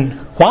question,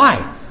 why?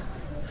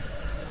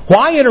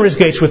 Why enter His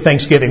gates with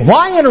thanksgiving?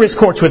 Why enter His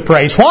courts with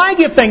praise? Why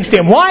give thanks to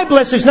Him? Why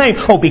bless His name?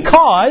 Oh,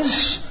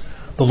 because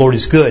the Lord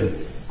is good.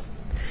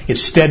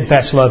 His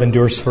steadfast love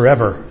endures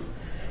forever,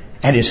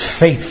 and His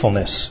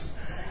faithfulness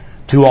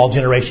to all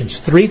generations.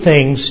 3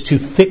 things to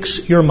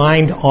fix your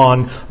mind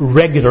on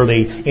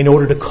regularly in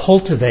order to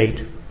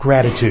cultivate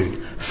gratitude.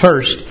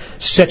 First,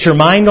 set your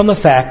mind on the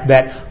fact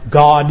that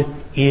God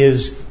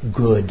is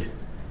good.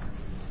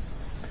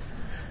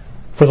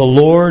 For the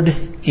Lord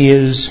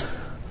is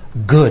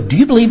good. Do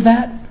you believe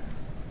that?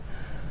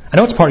 I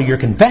know it's part of your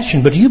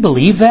confession, but do you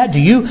believe that? Do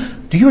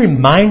you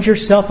remind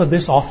yourself of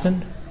this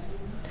often?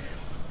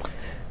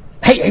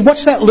 Hey,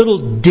 what's that little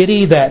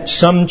ditty that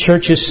some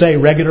churches say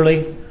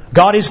regularly?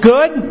 God is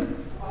good?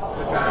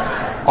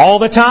 All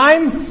the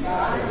time?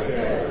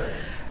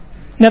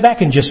 Now that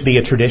can just be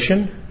a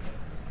tradition,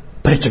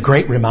 but it's a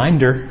great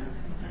reminder.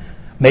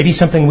 Maybe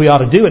something we ought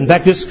to do. In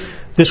fact,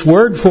 this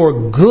word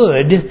for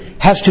good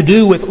has to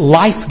do with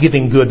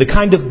life-giving good, the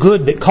kind of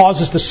good that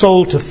causes the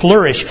soul to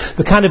flourish,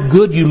 the kind of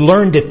good you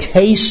learn to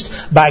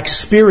taste by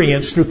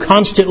experience through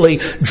constantly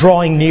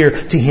drawing near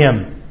to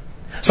Him.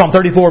 Psalm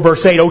 34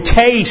 verse 8, "Oh,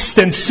 taste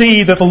and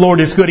see that the Lord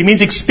is good." He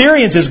means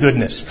experience His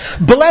goodness.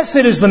 Blessed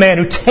is the man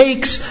who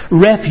takes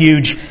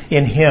refuge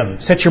in Him.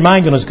 Set your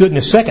mind on His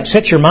goodness. Second,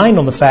 set your mind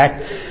on the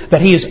fact that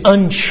He is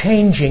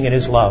unchanging in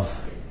His love.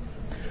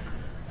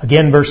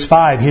 Again, verse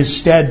 5, His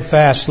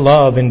steadfast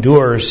love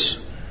endures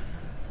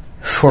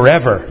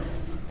forever.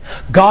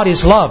 God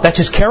is love. That's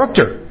His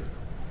character.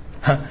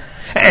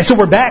 And so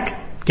we're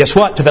back, guess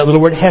what, to that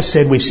little word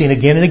hesed we've seen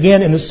again and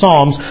again in the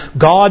Psalms.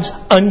 God's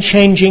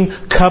unchanging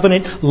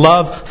covenant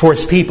love for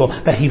His people.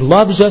 That He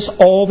loves us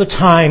all the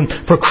time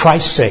for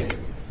Christ's sake.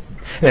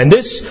 And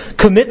this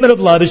commitment of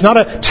love is not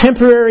a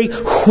temporary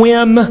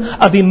whim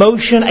of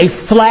emotion, a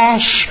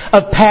flash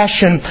of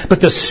passion,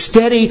 but the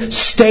steady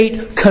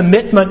state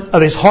commitment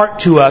of His heart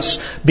to us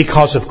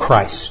because of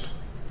Christ.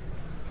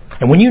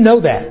 And when you know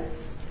that,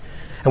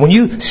 and when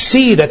you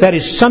see that that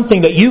is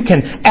something that you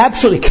can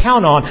absolutely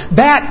count on,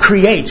 that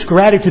creates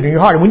gratitude in your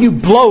heart. And when you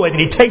blow it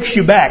and He takes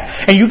you back,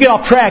 and you get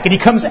off track and He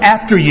comes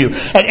after you,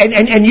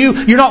 and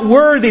you're not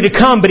worthy to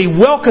come, but He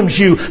welcomes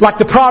you like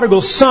the prodigal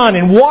son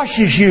and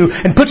washes you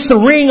and puts the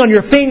ring on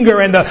your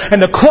finger and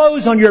the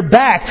clothes on your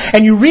back,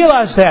 and you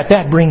realize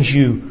that brings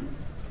you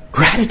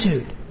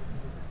gratitude.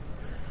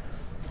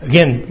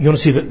 Again, you want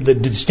to see the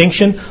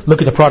distinction?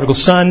 Look at the prodigal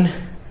son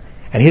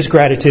and his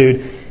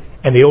gratitude,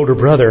 and the older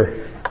brother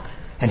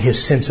and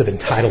his sense of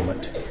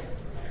entitlement.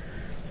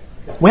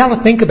 We ought to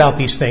think about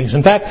these things.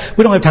 In fact,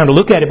 we don't have time to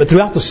look at it, but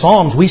throughout the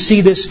Psalms we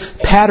see this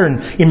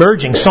pattern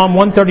emerging. Psalm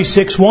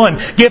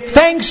 136:1. Give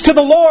thanks to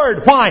the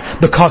Lord. Why?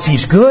 Because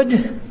He's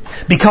good.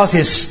 Because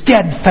His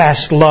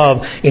steadfast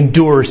love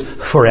endures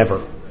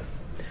forever.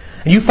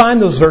 And you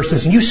find those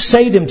verses and you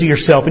say them to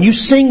yourself and you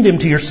sing them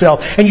to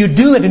yourself and you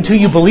do it until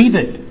you believe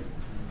it.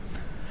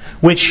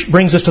 Which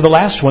brings us to the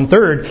last one,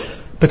 third,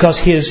 because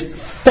His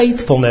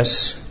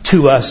faithfulness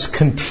to us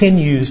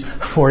continues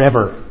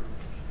forever.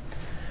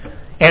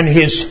 And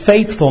His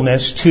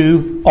faithfulness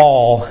to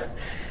all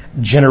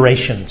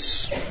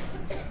generations.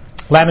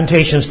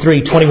 Lamentations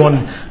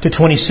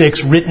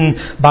 3:21-26, written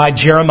by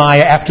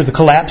Jeremiah after the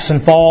collapse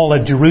and fall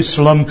of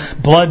Jerusalem,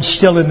 blood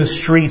still in the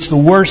streets, the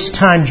worst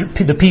time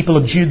the people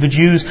of the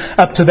Jews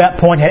up to that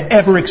point had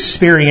ever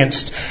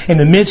experienced. In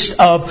the midst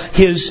of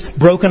his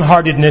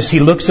brokenheartedness, he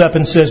looks up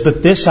and says,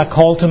 "But this I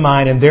call to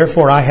mind, and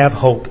therefore I have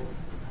hope.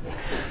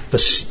 The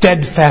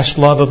steadfast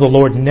love of the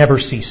Lord never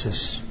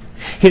ceases.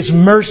 His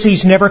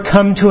mercies never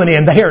come to an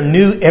end. They are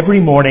new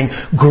every morning.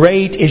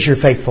 Great is your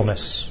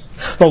faithfulness.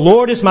 The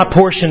Lord is my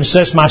portion,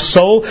 says my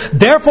soul.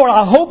 Therefore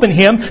I hope in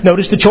Him."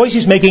 Notice the choice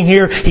he's making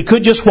here. He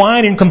could just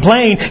whine and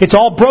complain. It's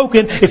all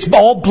broken. It's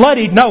all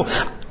bloodied. No.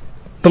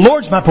 The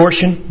Lord's my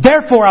portion,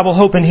 therefore I will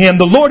hope in Him.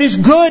 The Lord is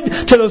good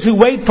to those who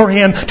wait for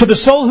Him, to the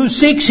soul who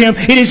seeks Him.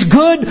 It is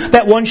good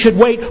that one should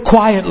wait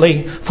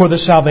quietly for the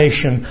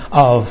salvation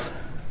of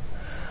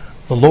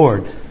the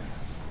Lord.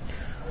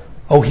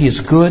 Oh, He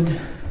is good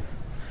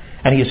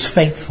and He is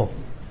faithful.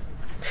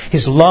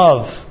 His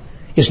love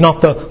is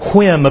not the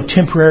whim of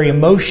temporary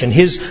emotion.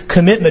 His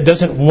commitment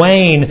doesn't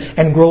wane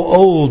and grow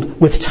old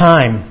with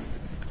time.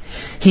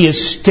 He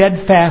is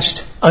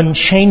steadfast,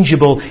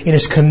 unchangeable in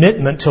His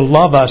commitment to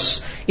love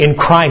us in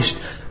Christ.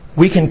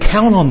 We can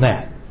count on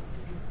that.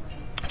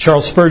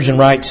 Charles Spurgeon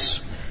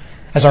writes,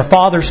 "As our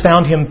fathers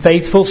found Him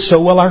faithful, so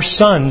will our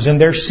sons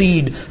and their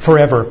seed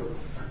forever."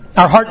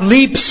 Our heart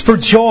leaps for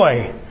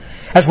joy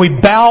as we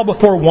bow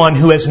before one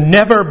who has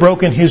never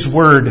broken His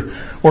word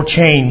or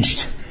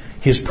changed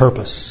His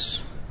purpose.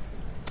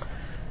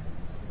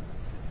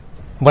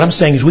 What I'm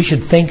saying is we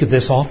should think of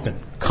this often,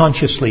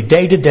 consciously,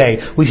 day to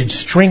day. We should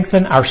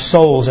strengthen our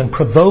souls and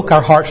provoke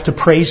our hearts to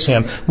praise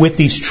Him with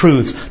these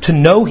truths, to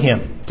know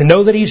Him, to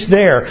know that He's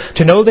there,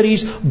 to know that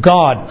He's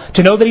God,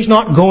 to know that He's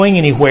not going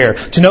anywhere,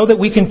 to know that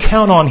we can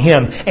count on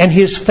Him and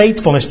His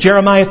faithfulness.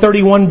 Jeremiah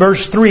 31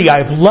 verse 3, "I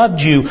have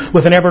loved you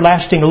with an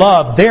everlasting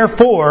love,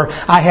 therefore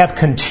I have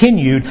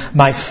continued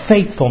my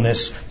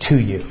faithfulness to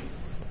you."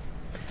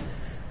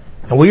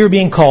 And we are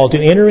being called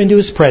to enter into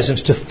His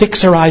presence, to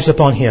fix our eyes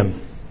upon Him,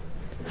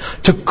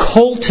 to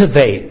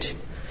cultivate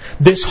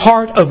this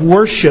heart of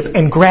worship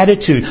and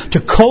gratitude,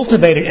 to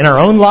cultivate it in our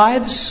own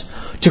lives,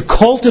 to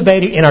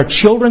cultivate it in our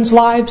children's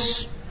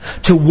lives,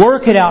 to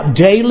work it out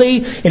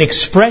daily in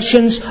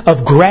expressions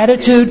of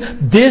gratitude.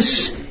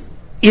 This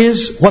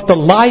is what the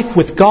life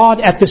with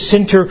God at the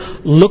center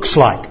looks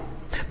like.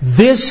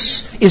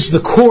 This is the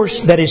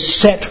course that is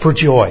set for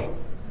joy.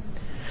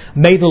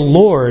 May the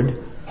Lord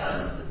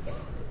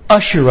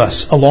usher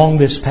us along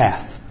this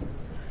path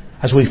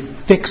as we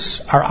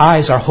fix our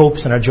eyes, our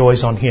hopes, and our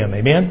joys on Him.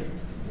 Amen?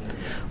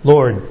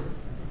 Lord,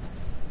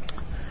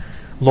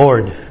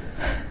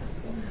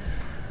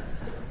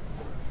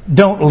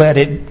 don't let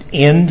it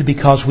end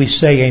because we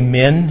say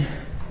amen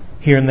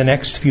here in the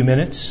next few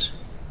minutes.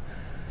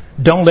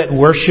 Don't let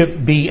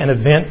worship be an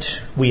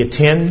event we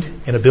attend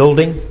in a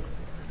building,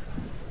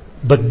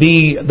 but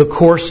be the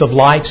course of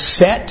life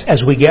set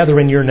as we gather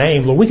in Your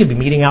name. Lord, we could be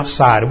meeting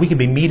outside, or we could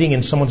be meeting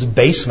in someone's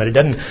basement. It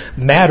doesn't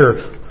matter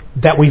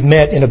that we've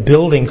met in a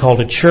building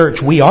called a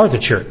church. We are the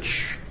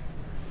church.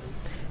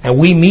 And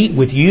we meet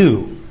with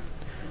You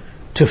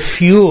to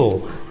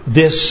fuel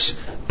this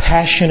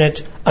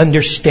passionate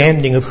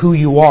understanding of who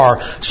You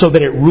are so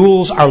that it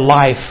rules our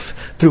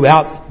life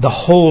throughout the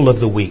whole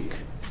of the week.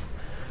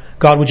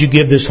 God, would You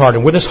give this heart?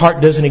 And where this heart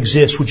doesn't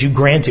exist, would You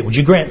grant it? Would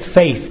You grant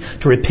faith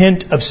to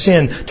repent of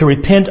sin, to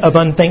repent of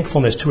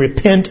unthankfulness, to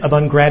repent of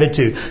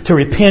ingratitude, to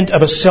repent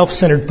of a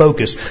self-centered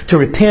focus, to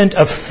repent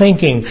of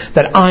thinking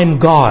that I'm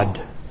God,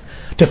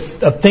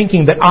 of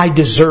thinking that I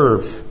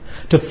deserve,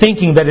 to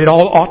thinking that it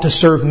all ought to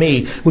serve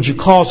me. Would You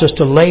cause us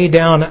to lay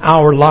down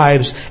our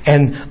lives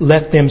and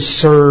let them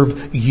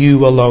serve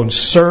You alone?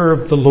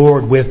 Serve the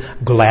Lord with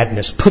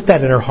gladness. Put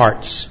that in our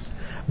hearts.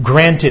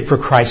 Grant it for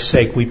Christ's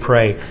sake, we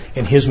pray,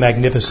 in His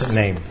magnificent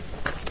name.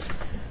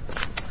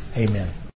 Amen.